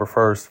November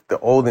 1st, the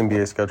old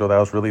NBA schedule, that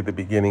was really the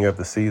beginning of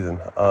the season.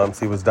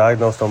 She was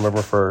diagnosed November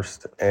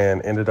 1st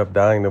and ended up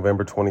dying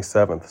November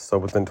 27th. So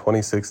within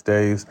 26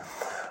 days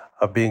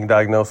of being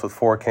diagnosed with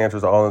 4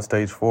 cancers, all in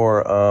stage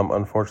 4,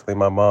 unfortunately,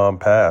 my mom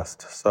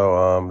passed.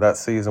 So that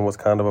season was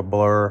kind of a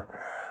blur.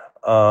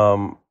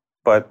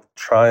 But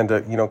trying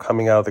to,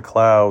 coming out of the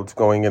clouds,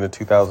 going into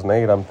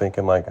 2008, I'm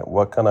thinking, like,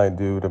 what can I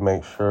do to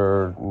make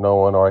sure no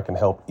one, or I can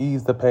help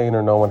ease the pain,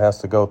 or no one has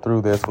to go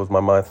through this, was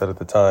my mindset at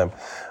the time.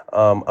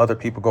 Other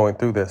people going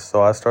through this.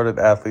 So I started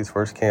Athletes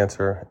vs.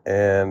 Cancer,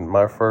 and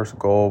my first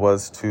goal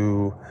was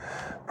to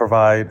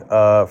provide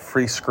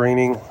free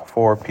screening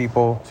for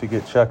people to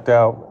get checked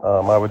out.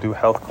 I would do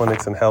health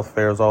clinics and health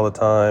fairs all the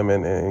time,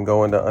 and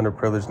go into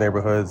underprivileged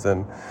neighborhoods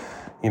and,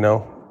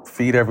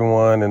 feed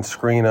everyone and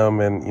screen them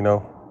and,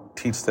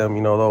 teach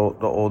them, the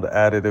old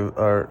adage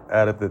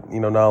that,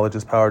 knowledge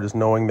is power, just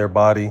knowing their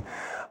body.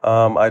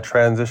 I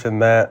transitioned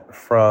that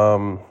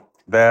from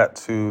that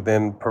to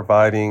then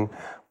providing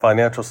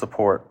financial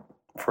support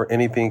for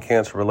anything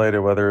cancer related,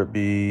 whether it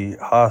be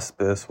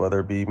hospice, whether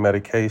it be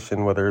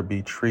medication, whether it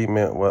be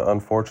treatment. Well,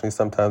 unfortunately,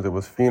 sometimes it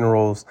was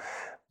funerals,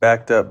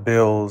 backed up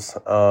bills.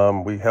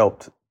 We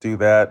helped do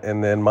that.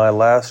 And then my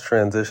last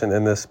transition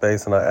in this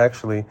space, and I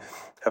actually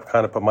have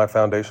kind of put my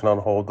foundation on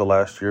hold the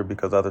last year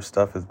because other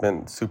stuff has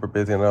been super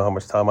busy. I don't know how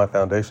much time my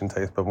foundation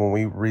takes, but when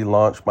we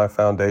relaunch my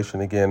foundation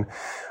again,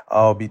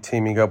 I'll be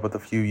teaming up with a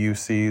few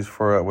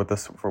UCs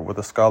with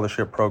a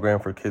scholarship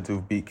program for kids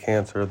who beat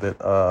cancer that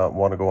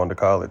want to go on to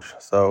college.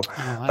 So,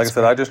 like I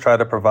said, I just try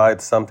to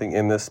provide something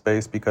in this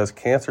space because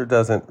cancer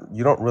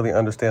you don't really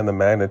understand the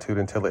magnitude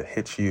until it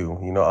hits you.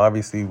 You know,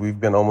 obviously we've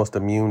been almost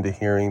immune to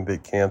hearing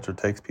that cancer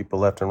takes people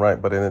left and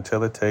right, but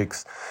until it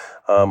takes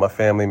a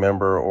family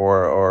member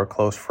or a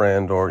close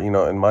friend, or, you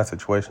know, in my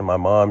situation, my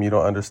mom, you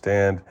don't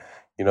understand,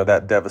 you know,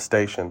 that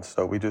devastation.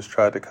 So we just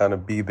try to kind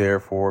of be there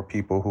for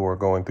people who are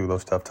going through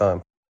those tough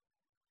times.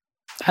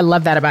 I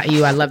love that about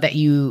you. I love that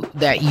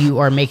you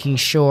are making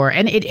sure.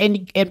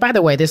 And by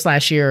the way, this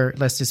last year,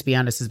 let's just be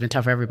honest, has been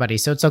tough for everybody.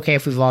 So it's okay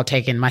if we've all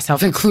taken,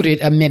 myself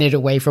included, a minute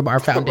away from our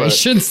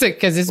foundations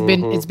because it's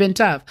been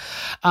tough.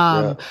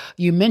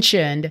 You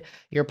mentioned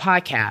your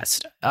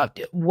podcast.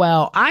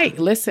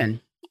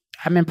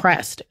 I'm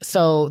impressed.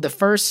 So the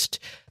first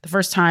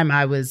time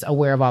I was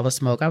aware of all the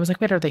smoke, I was like,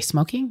 wait, are they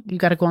smoking? You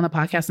got to go on the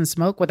podcast and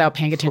smoke without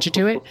paying attention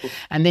to it.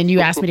 And then you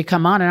asked me to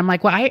come on and I'm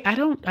like, well, I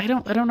don't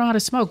know how to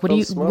smoke.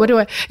 What do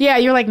I, yeah,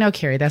 you're like, no,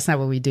 Carrie, that's not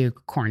what we do.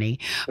 Corny.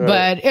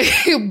 Right.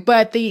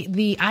 But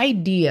the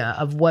idea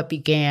of what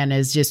began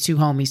as just two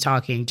homies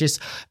talking,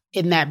 just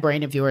in that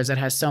brain of yours that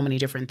has so many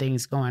different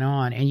things going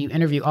on, and you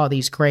interview all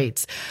these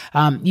greats.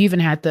 You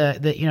even had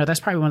that's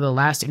probably one of the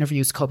last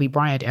interviews Kobe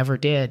Bryant ever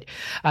did.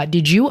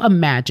 Did you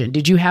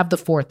have the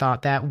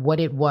forethought that what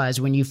it was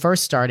when you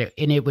first started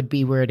and it would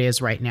be where it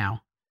is right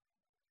now?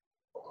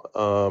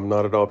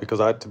 Not at all, because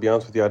to be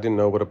honest with you, I didn't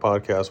know what a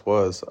podcast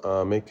was.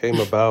 It came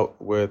about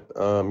with,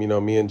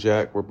 me and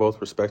Jack were both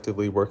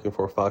respectively working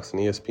for Fox and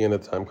ESPN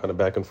at the time, kind of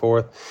back and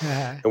forth.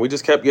 And we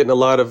just kept getting a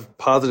lot of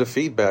positive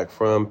feedback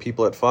from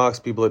people at Fox,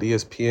 people at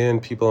ESPN,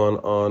 people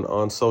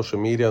on social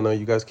media. I know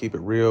you guys keep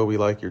it real. We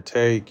like your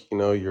take. You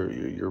know,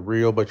 you're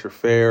real, but you're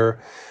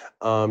fair.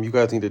 You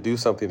guys need to do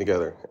something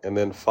together. And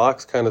then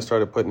Fox kind of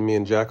started putting me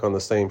and Jack on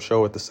the same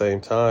show at the same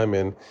time.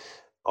 And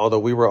although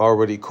we were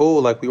already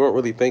cool, like we weren't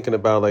really thinking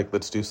about like,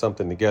 let's do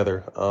something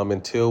together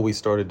until we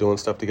started doing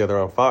stuff together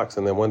on Fox.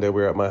 And then one day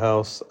we were at my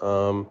house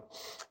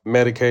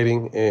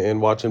medicating and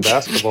watching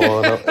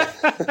basketball.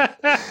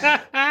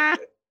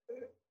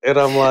 And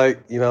I'm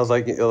like, I was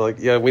like,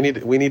 yeah, we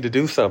need to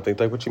do something.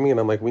 Like, what you mean?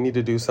 I'm like, we need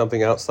to do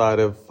something outside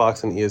of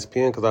Fox and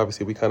ESPN because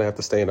obviously we kind of have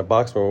to stay in a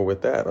box when we're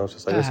with that. And I was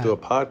just like, let's do a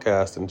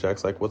podcast. And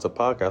Jack's like, what's a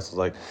podcast? I was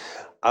like,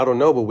 I don't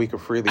know, but we can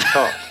freely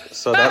talk.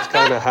 So that's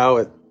kind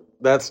of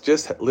that's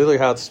just literally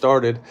how it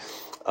started.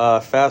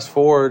 Fast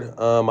forward,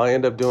 I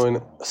ended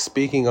up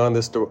speaking on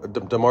this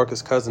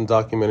DeMarcus Cousins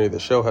documentary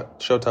that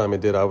Showtime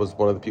did. I was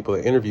one of the people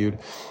that interviewed.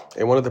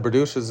 And one of the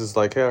producers is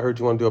like, hey, I heard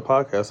you want to do a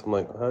podcast. I'm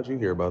like, how'd you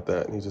hear about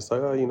that? And he's just like,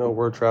 oh,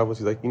 word travels.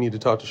 He's like, you need to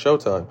talk to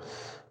Showtime.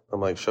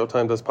 I'm like,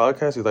 Showtime does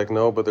podcasts? He's like,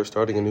 no, but they're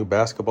starting a new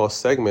basketball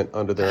segment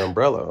under their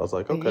umbrella. I was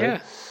like, okay.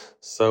 Yeah.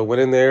 So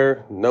went in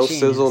there, no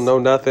sizzle, no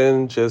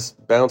nothing,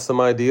 just bounced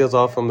some ideas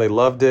off them. They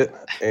loved it.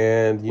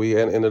 And we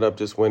ended up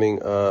just winning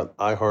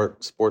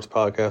iHeart Sports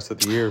Podcast of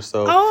the Year.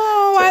 So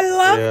I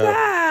love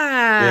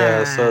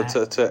that. Yeah,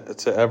 so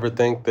to ever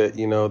think that,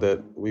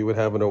 that we would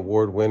have an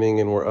award winning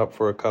and we're up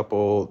for a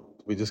couple,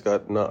 we just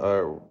got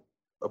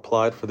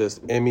applied for this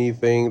Emmy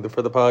thing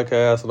for the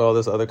podcast and all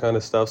this other kind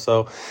of stuff.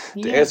 So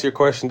to answer your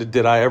question,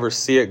 did I ever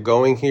see it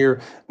going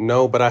here?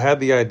 No, but I had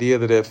the idea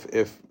that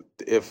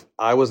if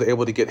I was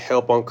able to get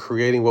help on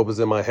creating what was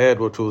in my head,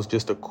 which was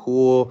just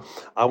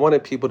I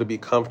wanted people to be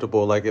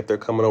comfortable, like if they're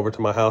coming over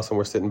to my house and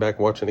we're sitting back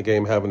watching a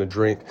game, having a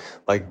drink,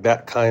 like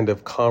that kind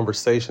of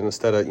conversation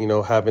instead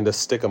of, having to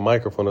stick a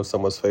microphone in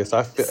someone's face.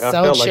 I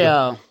felt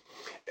like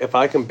if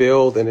I can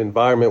build an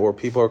environment where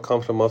people are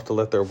comfortable enough to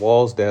let their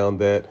walls down,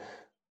 that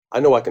I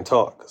know I can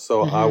talk,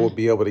 so I will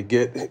be able to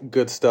get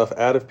good stuff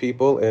out of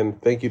people.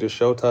 And thank you to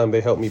Showtime.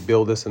 They helped me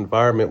build this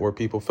environment where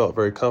people felt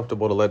very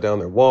comfortable to let down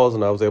their walls,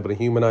 and I was able to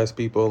humanize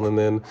people. And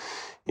then,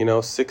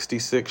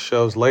 66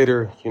 shows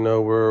later,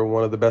 we're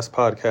one of the best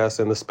podcasts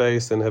in the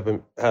space and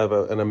have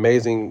an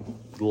amazing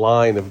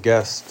line of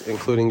guests,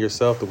 including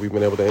yourself, that we've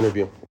been able to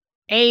interview.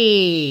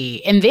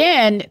 Hey, and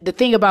then the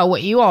thing about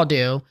what you all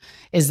do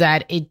is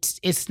that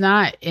it's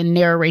not in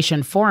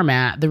narration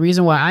format. The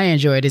reason why I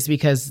enjoy it is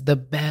because the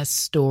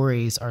best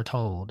stories are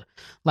told.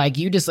 Like,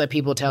 you just let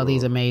people tell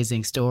these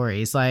amazing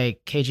stories.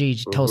 Like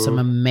KG told some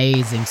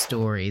amazing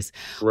stories.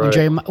 Right.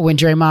 When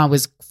Draymond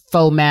was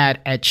faux mad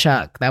at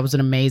Chuck, that was an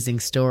amazing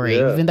story.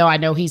 Yeah. Even though I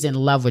know he's in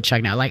love with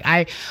Chuck now.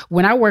 Like,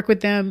 when I work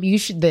with them, you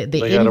should they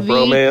envy. Had a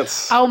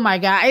bromance. Oh my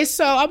God!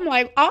 So I'm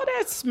like, all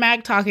that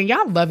smack talking,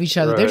 y'all love each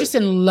other. Right. They're just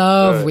in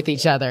love with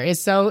each other.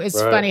 It's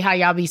funny how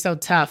y'all be so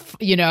tough,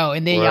 in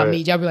And then y'all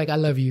meet, y'all be like, I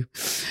love you.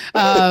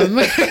 But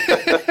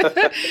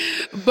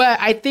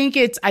I think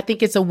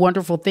it's a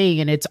wonderful thing,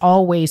 and it's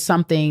always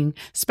something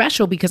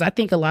special, because I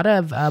think a lot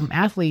of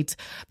athletes,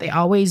 they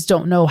always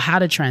don't know how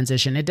to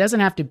transition. It doesn't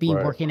have to be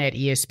working at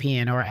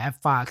ESPN or at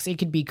Fox. It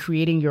could be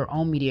creating your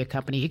own media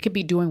company. It could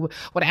be doing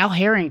what Al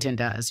Harrington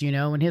does, you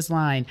know, in his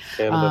line.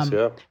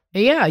 Cannabis,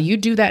 Yeah, you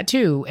do that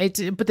too.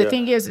 But the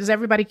thing is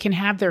everybody can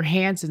have their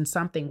hands in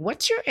something.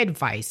 What's your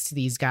advice to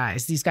these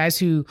guys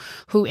who,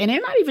 and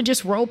they're not even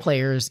just role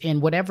players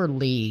in whatever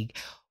league.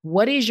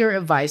 What is your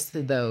advice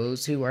to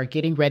those who are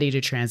getting ready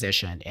to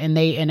transition, and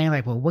they're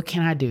like, well, what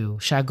can I do?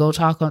 Should I go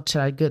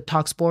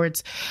talk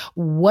sports?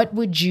 What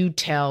would you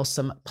tell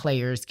some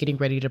players getting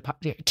ready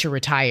to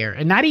retire,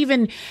 and not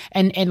even,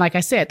 and like I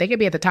said, they could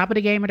be at the top of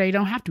the game, or they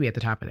don't have to be at the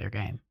top of their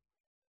game.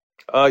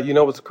 You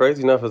know what's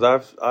crazy enough is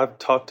I've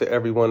talked to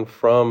everyone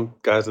from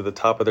guys at the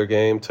top of their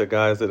game to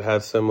guys that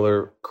had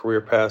similar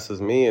career paths as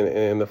me,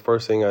 and the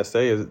first thing I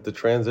say is the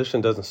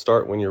transition doesn't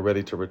start when you're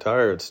ready to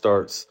retire. It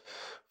starts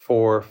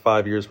 4 or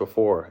 5 years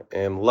before.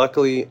 And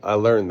luckily I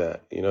learned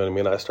that, you know what I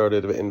mean? I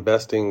started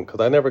investing because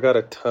I never got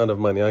a ton of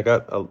money. I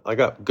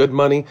got good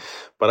money,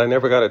 but I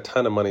never got a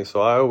ton of money. So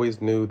I always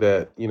knew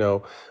that, you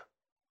know,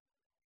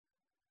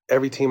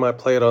 every team I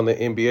played on the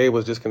NBA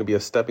was just going to be a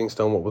stepping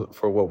stone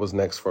for what was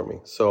next for me.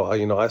 So,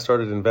 I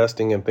started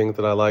investing in things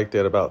that I liked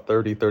at about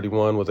 30,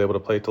 31, was able to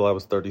play till I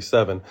was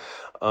 37.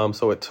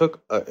 So it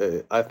took,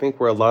 I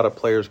think where a lot of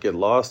players get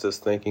lost is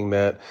thinking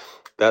that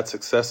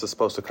success is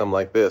supposed to come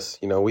like this.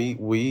 You know,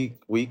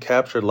 we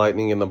captured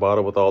lightning in the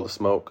bottle with all the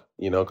smoke,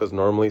 you know, because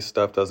normally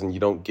stuff you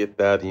don't get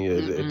that.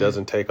 It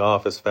doesn't take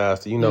off as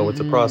fast. You know, it's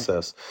a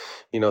process,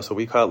 you know, so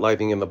we caught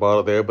lightning in the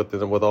bottle there. But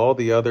then with all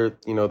the other,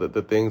 you know,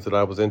 the things that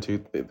I was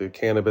into, the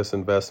cannabis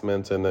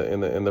investments and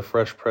the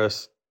fresh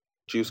press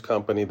juice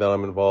company that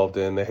I'm involved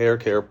in, the hair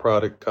care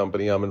product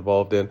company I'm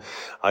involved in,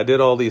 I did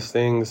all these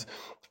things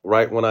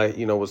right when I,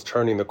 you know, was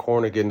turning the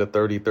corner, getting to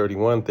 30,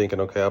 31, thinking,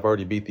 okay, I've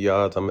already beat the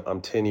odds.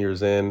 I'm 10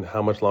 years in.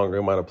 How much longer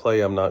am I to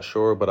play? I'm not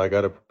sure, but I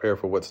got to prepare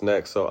for what's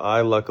next. So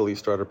I luckily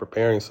started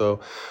preparing.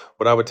 So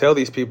what I would tell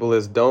these people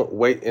is don't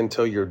wait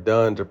until you're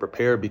done to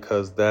prepare,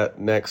 because that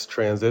next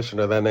transition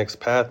or that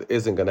next path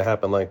isn't going to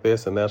happen like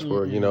this. And that's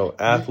where, you know,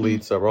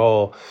 athletes are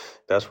all,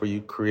 that's where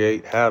you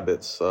create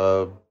habits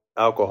of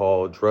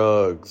alcohol,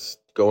 drugs,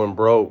 going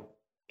broke,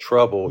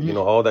 trouble, you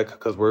know, all that,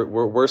 because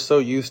we're so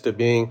used to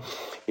being,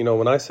 you know,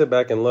 when I sit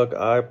back and look,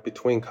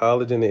 between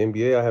college and the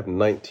NBA, I have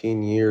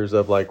 19 years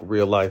of like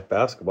real life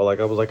basketball. Like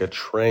I was like a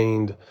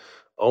trained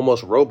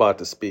almost robot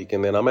to speak.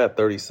 And then I'm at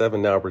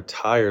 37 now,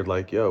 retired,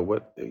 like,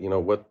 what,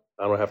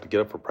 I don't have to get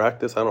up for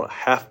practice. I don't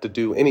have to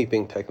do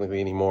anything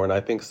technically anymore. And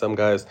I think some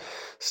guys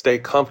stay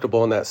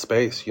comfortable in that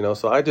space, you know.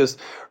 So I just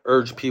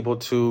urge people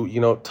to, you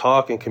know,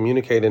 talk and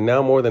communicate. And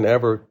now more than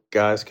ever,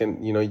 guys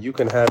can, you know, you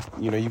can have,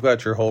 you know, you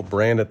got your whole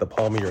brand at the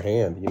palm of your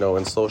hand, you know,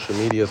 and social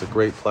media is a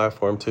great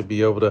platform to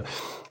be able to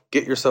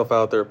get yourself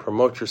out there,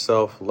 promote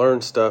yourself,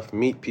 learn stuff,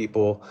 meet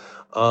people.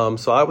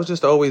 So I was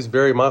just always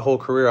my whole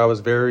career, I was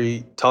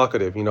very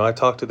talkative. You know, I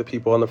talked to the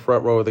people on the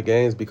front row of the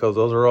games because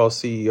those are all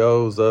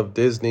CEOs of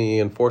Disney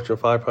and Fortune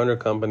 500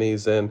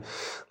 companies. And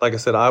like I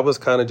said, I was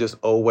kind of just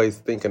always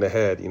thinking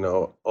ahead, you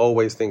know,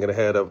 always thinking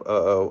ahead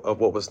of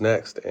what was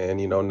next.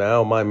 And, you know,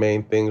 now my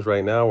main things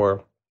right now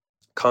are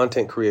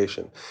content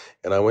creation.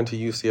 And I went to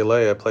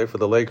UCLA. I played for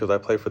the Lakers. I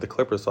played for the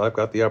Clippers. So I've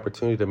got the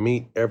opportunity to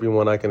meet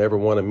everyone I can ever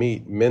want to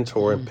meet,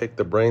 mentor and pick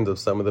the brains of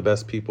some of the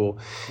best people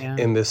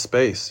in this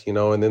space, you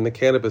know, and in the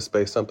cannabis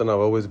space, something I'm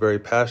always very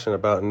passionate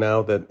about. And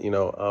now that, you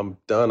know, I'm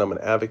done, I'm an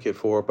advocate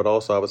for it, but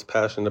also I was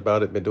passionate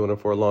about it, been doing it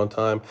for a long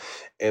time.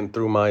 And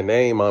through my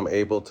name, I'm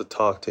able to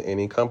talk to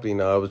any company.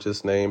 Now I was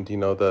just named, you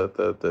know,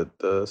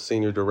 the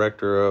senior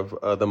director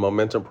of the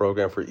Momentum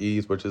program for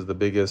Ease, which is the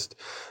biggest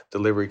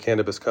delivery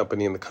cannabis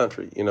company in the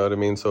country. You know what I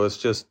mean? So it's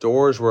just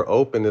doors were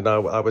open, and I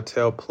would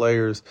tell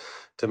players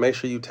to make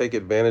sure you take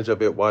advantage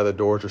of it while the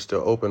doors are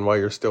still open, while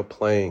you're still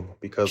playing.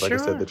 Because like I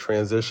said, the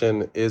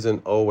transition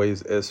isn't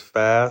always as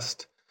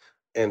fast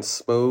and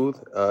smooth,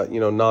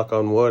 you know, knock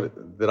on wood,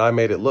 that I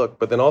made it look.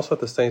 But then also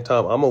at the same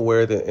time, I'm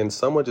aware that, and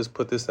someone just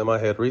put this in my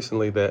head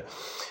recently, that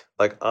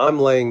like I'm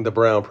laying the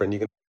brown print, you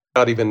can,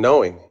 without even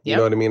knowing, you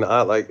know what I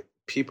mean?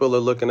 People are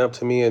looking up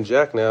to me and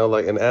Jack now,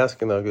 like, and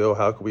asking, like, yo,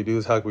 how can we do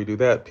this? How can we do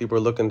that? People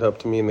are looking up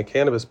to me in the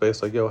cannabis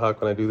space, like, yo, how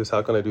can I do this?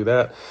 How can I do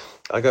that?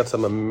 I got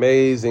some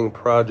amazing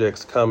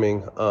projects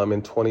coming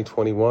in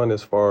 2021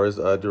 as far as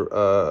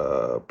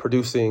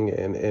producing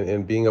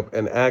and being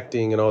and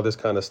acting and all this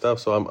kind of stuff.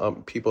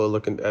 So people are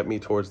looking at me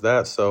towards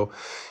that. So,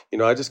 you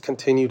know, I just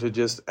continue to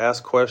just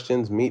ask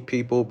questions, meet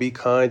people, be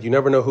kind. You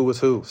never know who is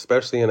who,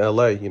 especially in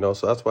LA, you know.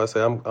 So that's why I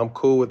say I'm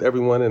cool with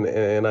everyone,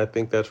 and I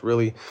think that's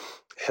really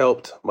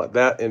helped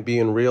that, and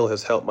being real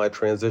has helped my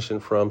transition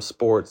from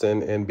sports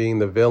and being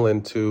the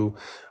villain to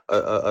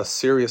a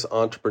serious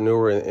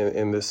entrepreneur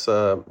in this,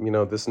 you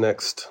know, this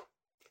next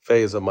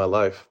phase of my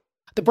life.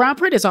 The brown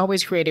print is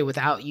always created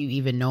without you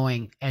even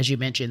knowing, as you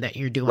mentioned, that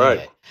you're doing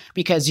it,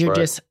 because you're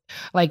just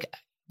like,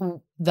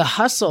 the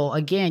hustle,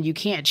 again, you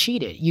can't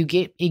cheat it.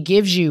 It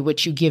gives you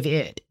what you give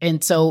it.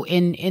 And so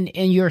in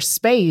your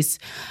space,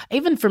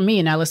 even for me,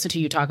 and I listen to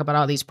you talk about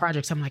all these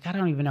projects, I'm like, I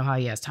don't even know how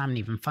he has time to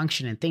even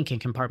function and think and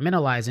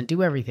compartmentalize and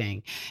do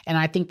everything. And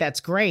I think that's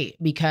great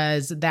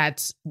because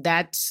that's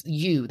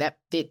you, that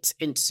fits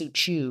and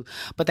suits you.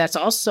 But that's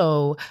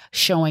also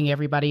showing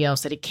everybody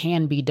else that it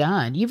can be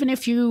done. Even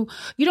if you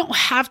don't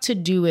have to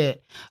do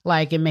it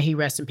like, and may he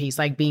rest in peace,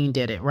 like Bean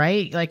did it,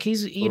 right? Like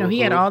he's,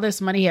 he had all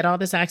this money, he had all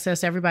this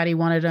access, everybody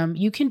wanted him.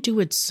 You can do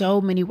it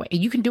so many ways.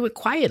 You can do it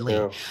quietly.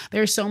 Yeah.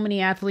 There are so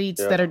many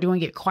athletes that are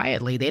doing it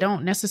quietly. They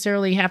don't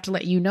necessarily have to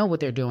let you know what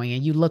they're doing.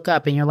 And you look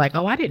up and you're like,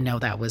 oh, I didn't know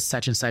that was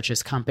such and such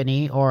his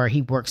company, or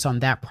he works on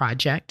that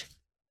project.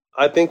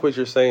 I think what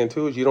you're saying,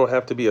 too, is you don't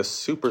have to be a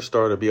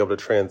superstar to be able to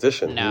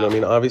transition. No. You know what I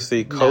mean?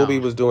 Obviously, Kobe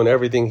was doing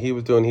everything he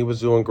was doing. He was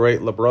doing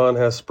great. LeBron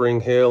has Spring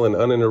Hill and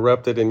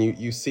Uninterrupted, and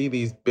you see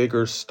these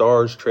bigger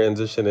stars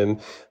transition. And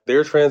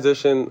their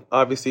transition,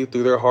 obviously,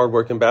 through their hard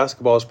work in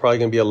basketball is probably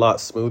going to be a lot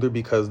smoother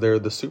because they're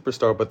the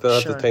superstar. But then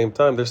at the same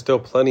time, there's still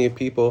plenty of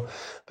people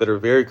that are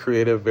very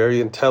creative,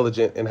 very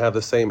intelligent, and have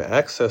the same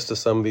access to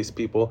some of these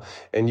people.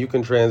 And you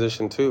can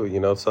transition,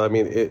 too, So, I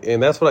mean,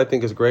 and that's what I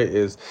think is great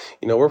is,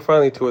 we're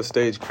finally to a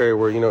stage, Carrie,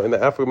 where, in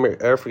the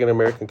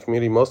African-American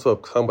community, most of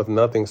us come with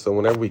nothing. So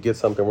whenever we get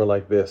something, we're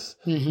like this,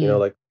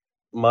 like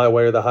my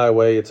way or the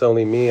highway, it's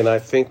only me. And I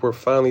think we're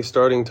finally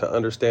starting to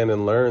understand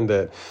and learn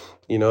that,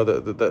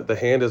 the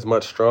hand is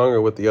much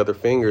stronger with the other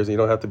fingers. You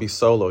don't have to be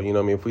solo.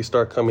 If we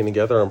start coming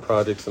together on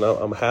projects, and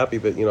I'm happy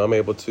that, I'm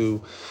able to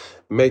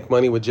make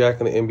money with Jack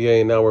in the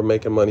NBA, and now we're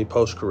making money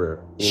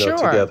post-career,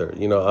 together.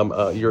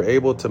 You're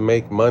able to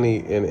make money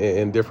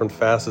in different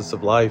facets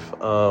of life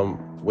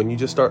when you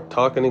just start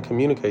talking and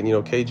communicating.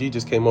 KG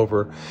just came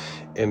over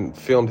and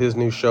filmed his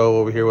new show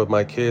over here with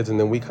my kids, and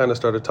then we kind of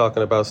started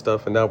talking about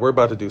stuff, and now we're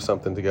about to do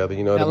something together.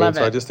 You know what I mean?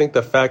 So I just think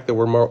the fact that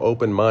we're more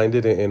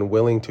open-minded and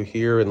willing to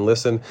hear and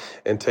listen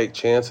and take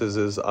chances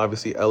is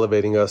obviously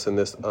elevating us in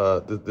this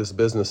this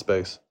business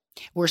space.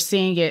 We're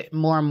seeing it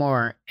more and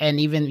more. And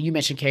even you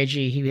mentioned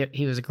KG,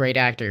 he was a great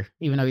actor,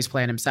 even though he's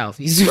playing himself.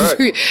 He's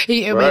right.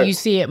 I mean, you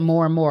see it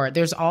more and more.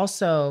 There's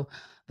also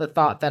the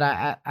thought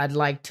that I'd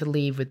like to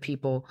leave with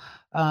people.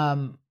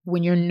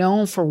 When you're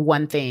known for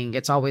one thing,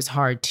 it's always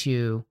hard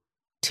to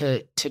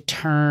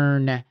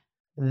turn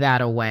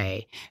that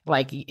away.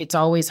 Like it's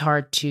always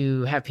hard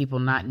to have people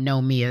not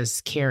know me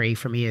as Carrie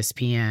from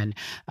ESPN.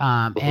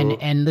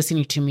 And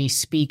listening to me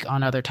speak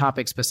on other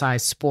topics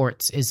besides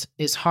sports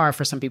is hard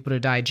for some people to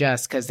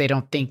digest because they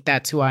don't think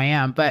that's who I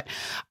am. But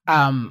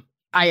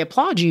I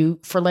applaud you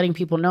for letting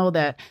people know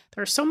that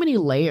there are so many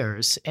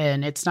layers,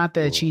 and it's not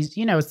that she's,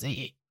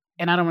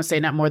 and I don't want to say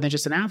not more than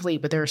just an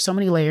athlete, but there are so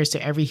many layers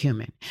to every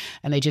human,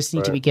 and they just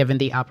need to be given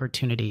the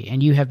opportunity.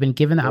 And you have been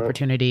given the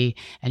opportunity,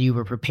 and you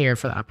were prepared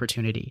for the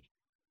opportunity.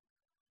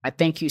 I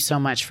thank you so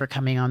much for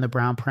coming on the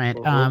Brown Print.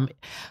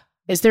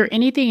 Is there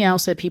anything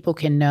else that people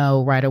can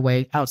know right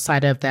away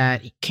outside of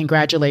that?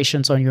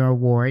 Congratulations on your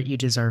award. You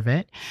deserve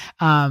it.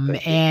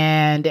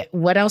 And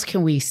what else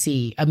can we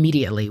see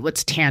immediately?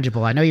 What's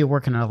tangible? I know you're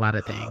working on a lot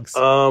of things.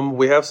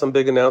 We have some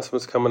big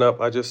announcements coming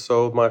up. I just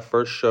sold my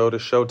first show to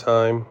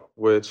Showtime,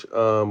 which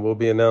we'll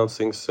be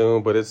announcing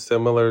soon, but it's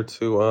similar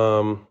to,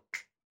 I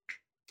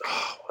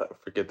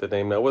forget the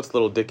name now. What's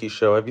Little Dicky's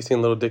show? Have you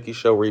seen Little Dicky's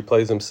show where he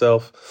plays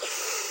himself?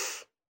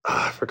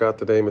 I forgot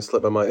the name. It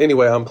slipped my mind.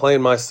 Anyway, I'm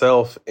playing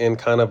myself in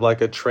kind of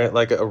like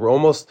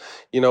almost,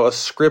 a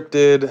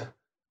scripted,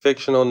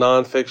 fictional,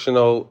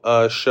 non-fictional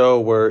show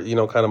where,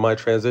 kind of my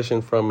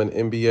transition from an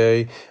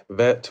NBA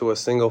vet to a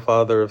single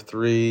father of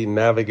three,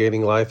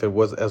 navigating life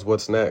as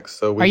what's next.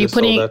 So are you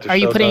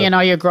putting in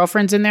all your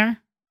girlfriends in there?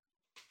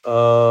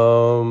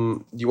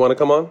 You want to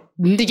come on?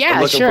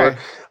 Yeah, sure.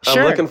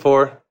 I'm looking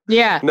for.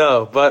 Yeah.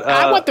 No, but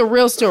I want the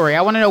real story.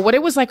 I want to know what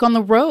it was like on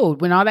the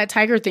road when all that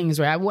Tiger things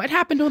were. What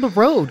happened on the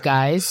road,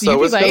 guys? So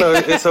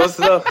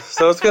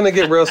it's gonna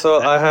get real.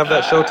 So I have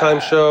that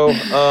Showtime show.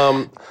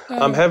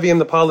 I'm heavy in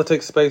the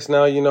politics space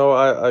now.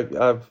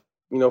 I've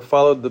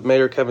followed the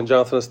Mayor Kevin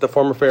Johnson. The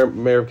former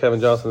Mayor Kevin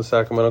Johnson of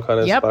Sacramento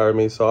kind of inspired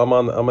me. So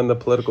I'm in the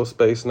political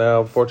space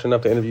now. Fortunate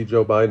enough to interview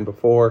Joe Biden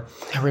before.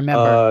 I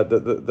remember the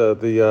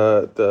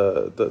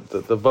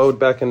vote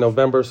back in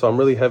November. So I'm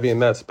really heavy in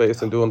that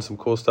space and doing some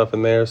cool stuff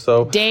in there.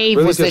 So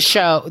Dave was the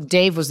show.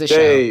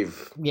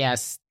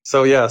 Yes.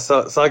 So yeah,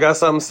 so I got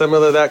something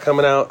similar to that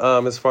coming out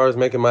as far as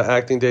making my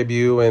acting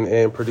debut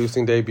and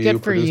producing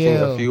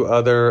a few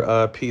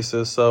other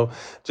pieces. So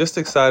just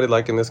excited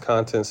like in this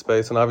content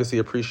space, and obviously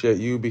appreciate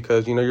you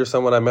because you're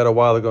someone I met a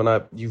while ago,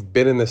 and you've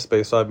been in this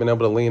space, so I've been able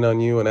to lean on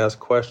you and ask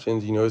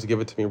questions. Always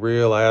give it to me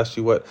real. I asked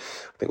you what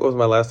was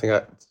my last thing?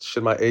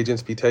 Should my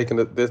agents be taking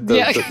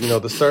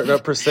the certain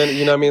percent?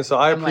 You know what I mean? So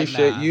I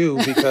appreciate you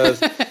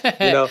because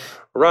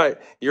right.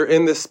 You're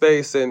in this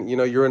space and,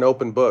 you're an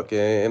open book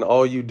and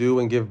all you do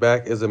and give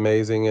back is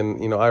amazing.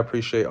 And, I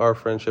appreciate our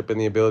friendship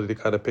and the ability to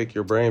kind of pick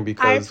your brain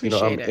because,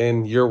 I'm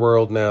in your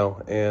world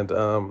now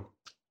and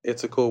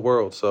it's a cool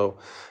world. So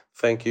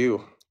thank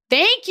you.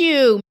 Thank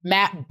you,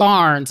 Matt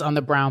Barnes on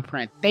the Brown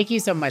Print. Thank you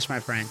so much, my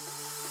friend.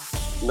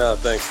 No,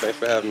 thanks. Thanks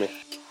for having me.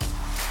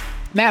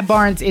 Matt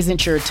Barnes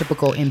isn't your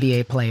typical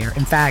NBA player.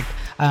 In fact,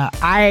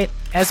 I,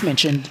 as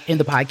mentioned in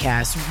the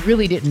podcast,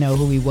 really didn't know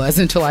who he was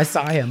until I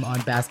saw him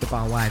on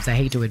Basketball Wives. I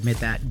hate to admit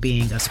that,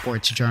 being a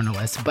sports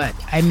journalist. But,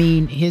 I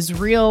mean, his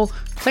real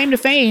claim to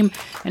fame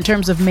in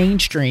terms of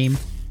mainstream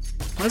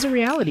was a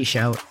reality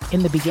show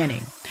in the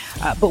beginning.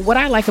 But what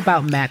I like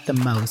about Matt the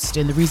most,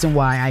 and the reason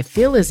why I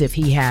feel as if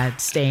he had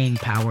staying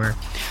power,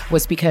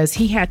 was because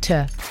he had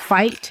to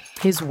fight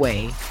his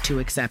way to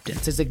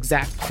acceptance. His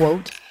exact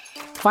quote,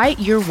 "Fight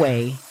your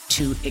way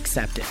to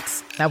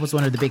acceptance." That was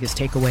one of the biggest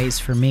takeaways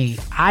for me.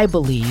 I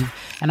believe,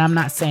 and I'm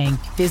not saying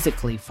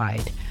physically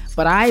fight,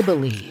 but I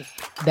believe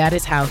that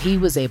is how he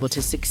was able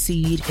to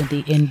succeed in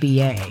the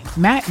NBA.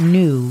 Matt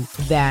knew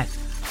that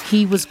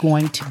he was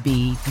going to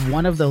be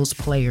one of those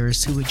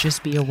players who would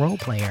just be a role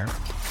player.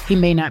 He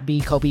may not be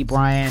Kobe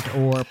Bryant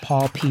or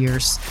Paul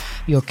Pierce,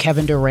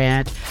 Kevin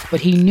Durant,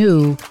 but he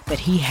knew that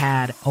he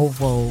had a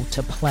role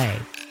to play.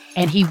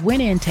 And he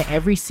went into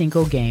every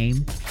single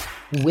game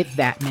with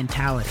that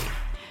mentality.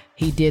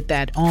 He did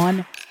that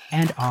on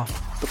and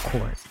off the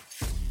court.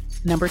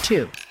 Number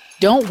 2,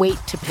 don't wait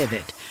to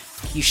pivot.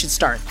 You should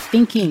start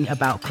thinking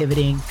about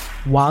pivoting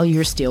while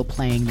you're still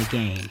playing the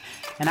game.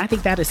 And I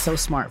think that is so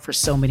smart for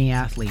so many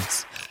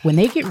athletes. When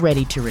they get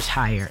ready to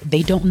retire,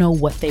 they don't know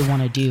what they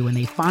want to do, and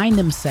they find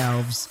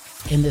themselves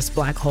in this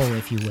black hole,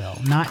 if you will,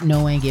 not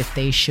knowing if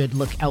they should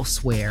look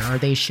elsewhere or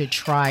they should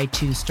try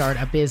to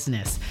start a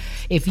business.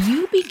 If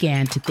you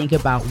began to think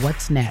about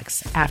what's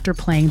next after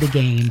playing the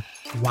game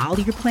while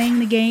you're playing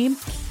the game,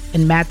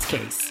 in Matt's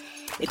case,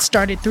 it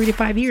started 3 to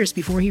 5 years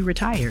before he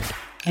retired,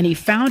 and he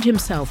found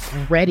himself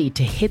ready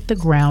to hit the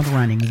ground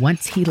running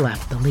once he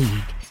left the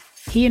league.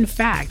 He, in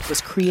fact, was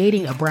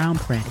creating a brown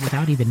print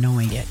without even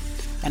knowing it.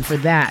 And for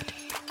that,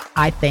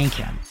 I thank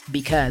him,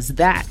 because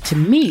that, to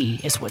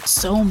me, is what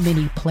so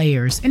many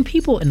players and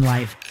people in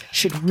life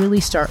should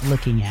really start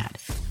looking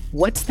at.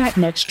 What's that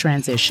next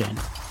transition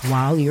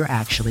while you're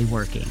actually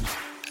working?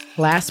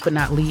 Last but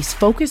not least,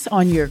 focus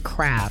on your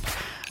craft.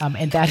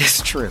 And that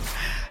is true.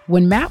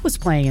 When Matt was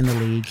playing in the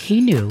league,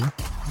 he knew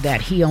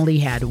that he only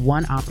had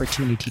one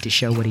opportunity to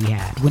show what he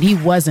had. When he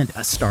wasn't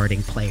a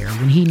starting player,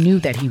 when he knew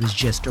that he was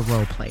just a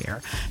role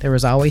player, there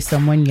was always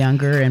someone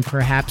younger and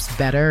perhaps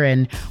better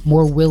and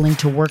more willing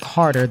to work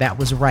harder that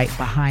was right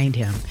behind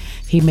him.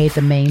 He made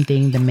the main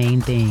thing the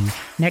main thing.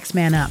 Next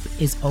man up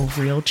is a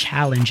real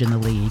challenge in the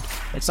league.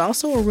 It's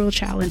also a real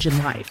challenge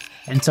in life.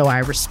 And so I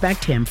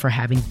respect him for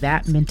having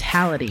that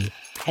mentality.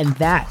 And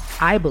that,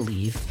 I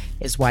believe,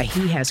 is why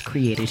he has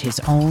created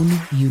his own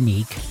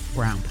unique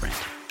brown print.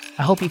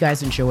 I hope you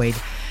guys enjoyed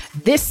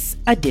this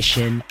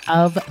edition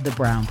of The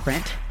Brown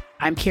Print.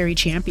 I'm Cari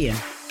Champion.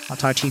 I'll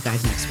talk to you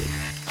guys next week.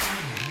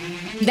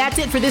 That's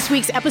it for this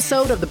week's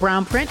episode of The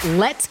Brown Print.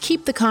 Let's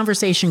keep the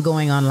conversation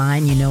going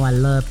online. You know I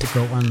love to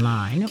go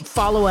online.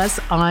 Follow us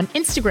on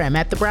Instagram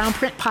at The Brown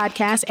Print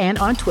Podcast and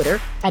on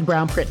Twitter at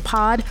Brown Print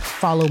Pod.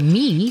 Follow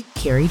me,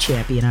 Cari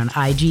Champion, on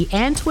IG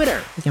and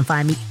Twitter. You can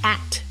find me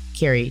at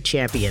Cari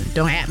Champion.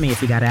 Don't at me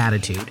if you got an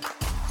attitude.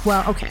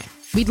 Well, okay.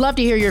 We'd love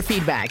to hear your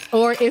feedback,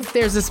 or if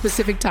there's a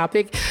specific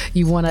topic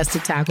you want us to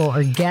tackle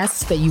or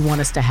guests that you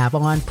want us to have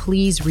on,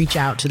 please reach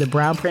out to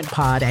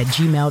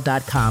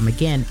thebrownprintpod@gmail.com.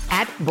 Again,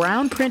 at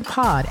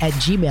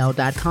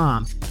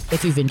brownprintpod@gmail.com.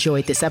 If you've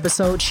enjoyed this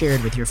episode, share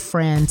it with your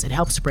friends. It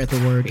helps spread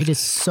the word. It is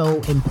so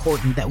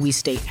important that we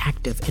stay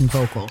active and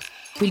vocal.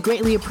 We'd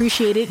greatly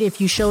appreciate it if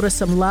you showed us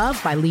some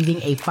love by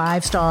leaving a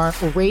 5-star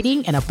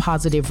rating and a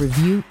positive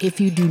review. If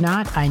you do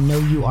not, I know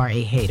you are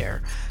a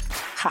hater.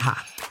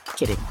 Haha,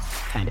 kidding,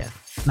 kind of.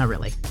 Not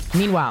really.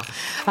 Meanwhile,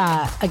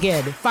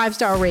 again,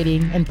 5-star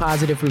rating and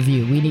positive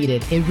review. We need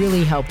it. It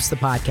really helps the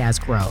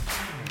podcast grow.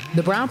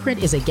 The Brown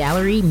Print is a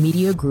Gallery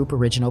Media Group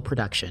original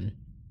production.